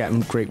here, we're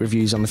getting great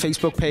reviews on the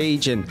Facebook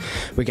page, and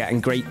we're getting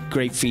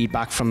great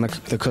feedback from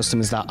the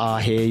customers that are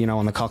here,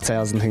 on the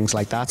cocktails and things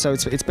like that. So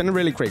it's been a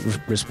really great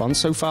response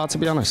so far, to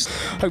be honest.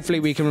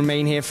 Hopefully we can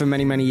remain here for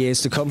many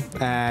years to come,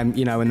 and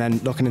then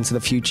looking into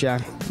the future,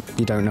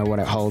 you don't know what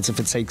it holds. If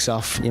it takes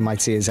off, you might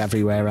see us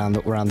everywhere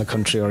around the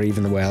country or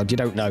even the world. You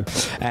don't know.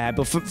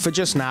 But for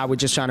just now, we're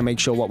just trying to make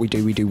sure what we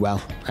do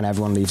well, and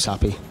everyone leaves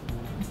happy.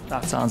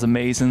 That sounds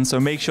amazing. So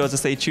make sure to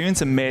stay tuned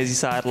to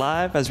Merseyside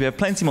Live, as we have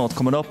plenty more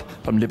coming up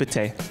from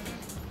Liberté.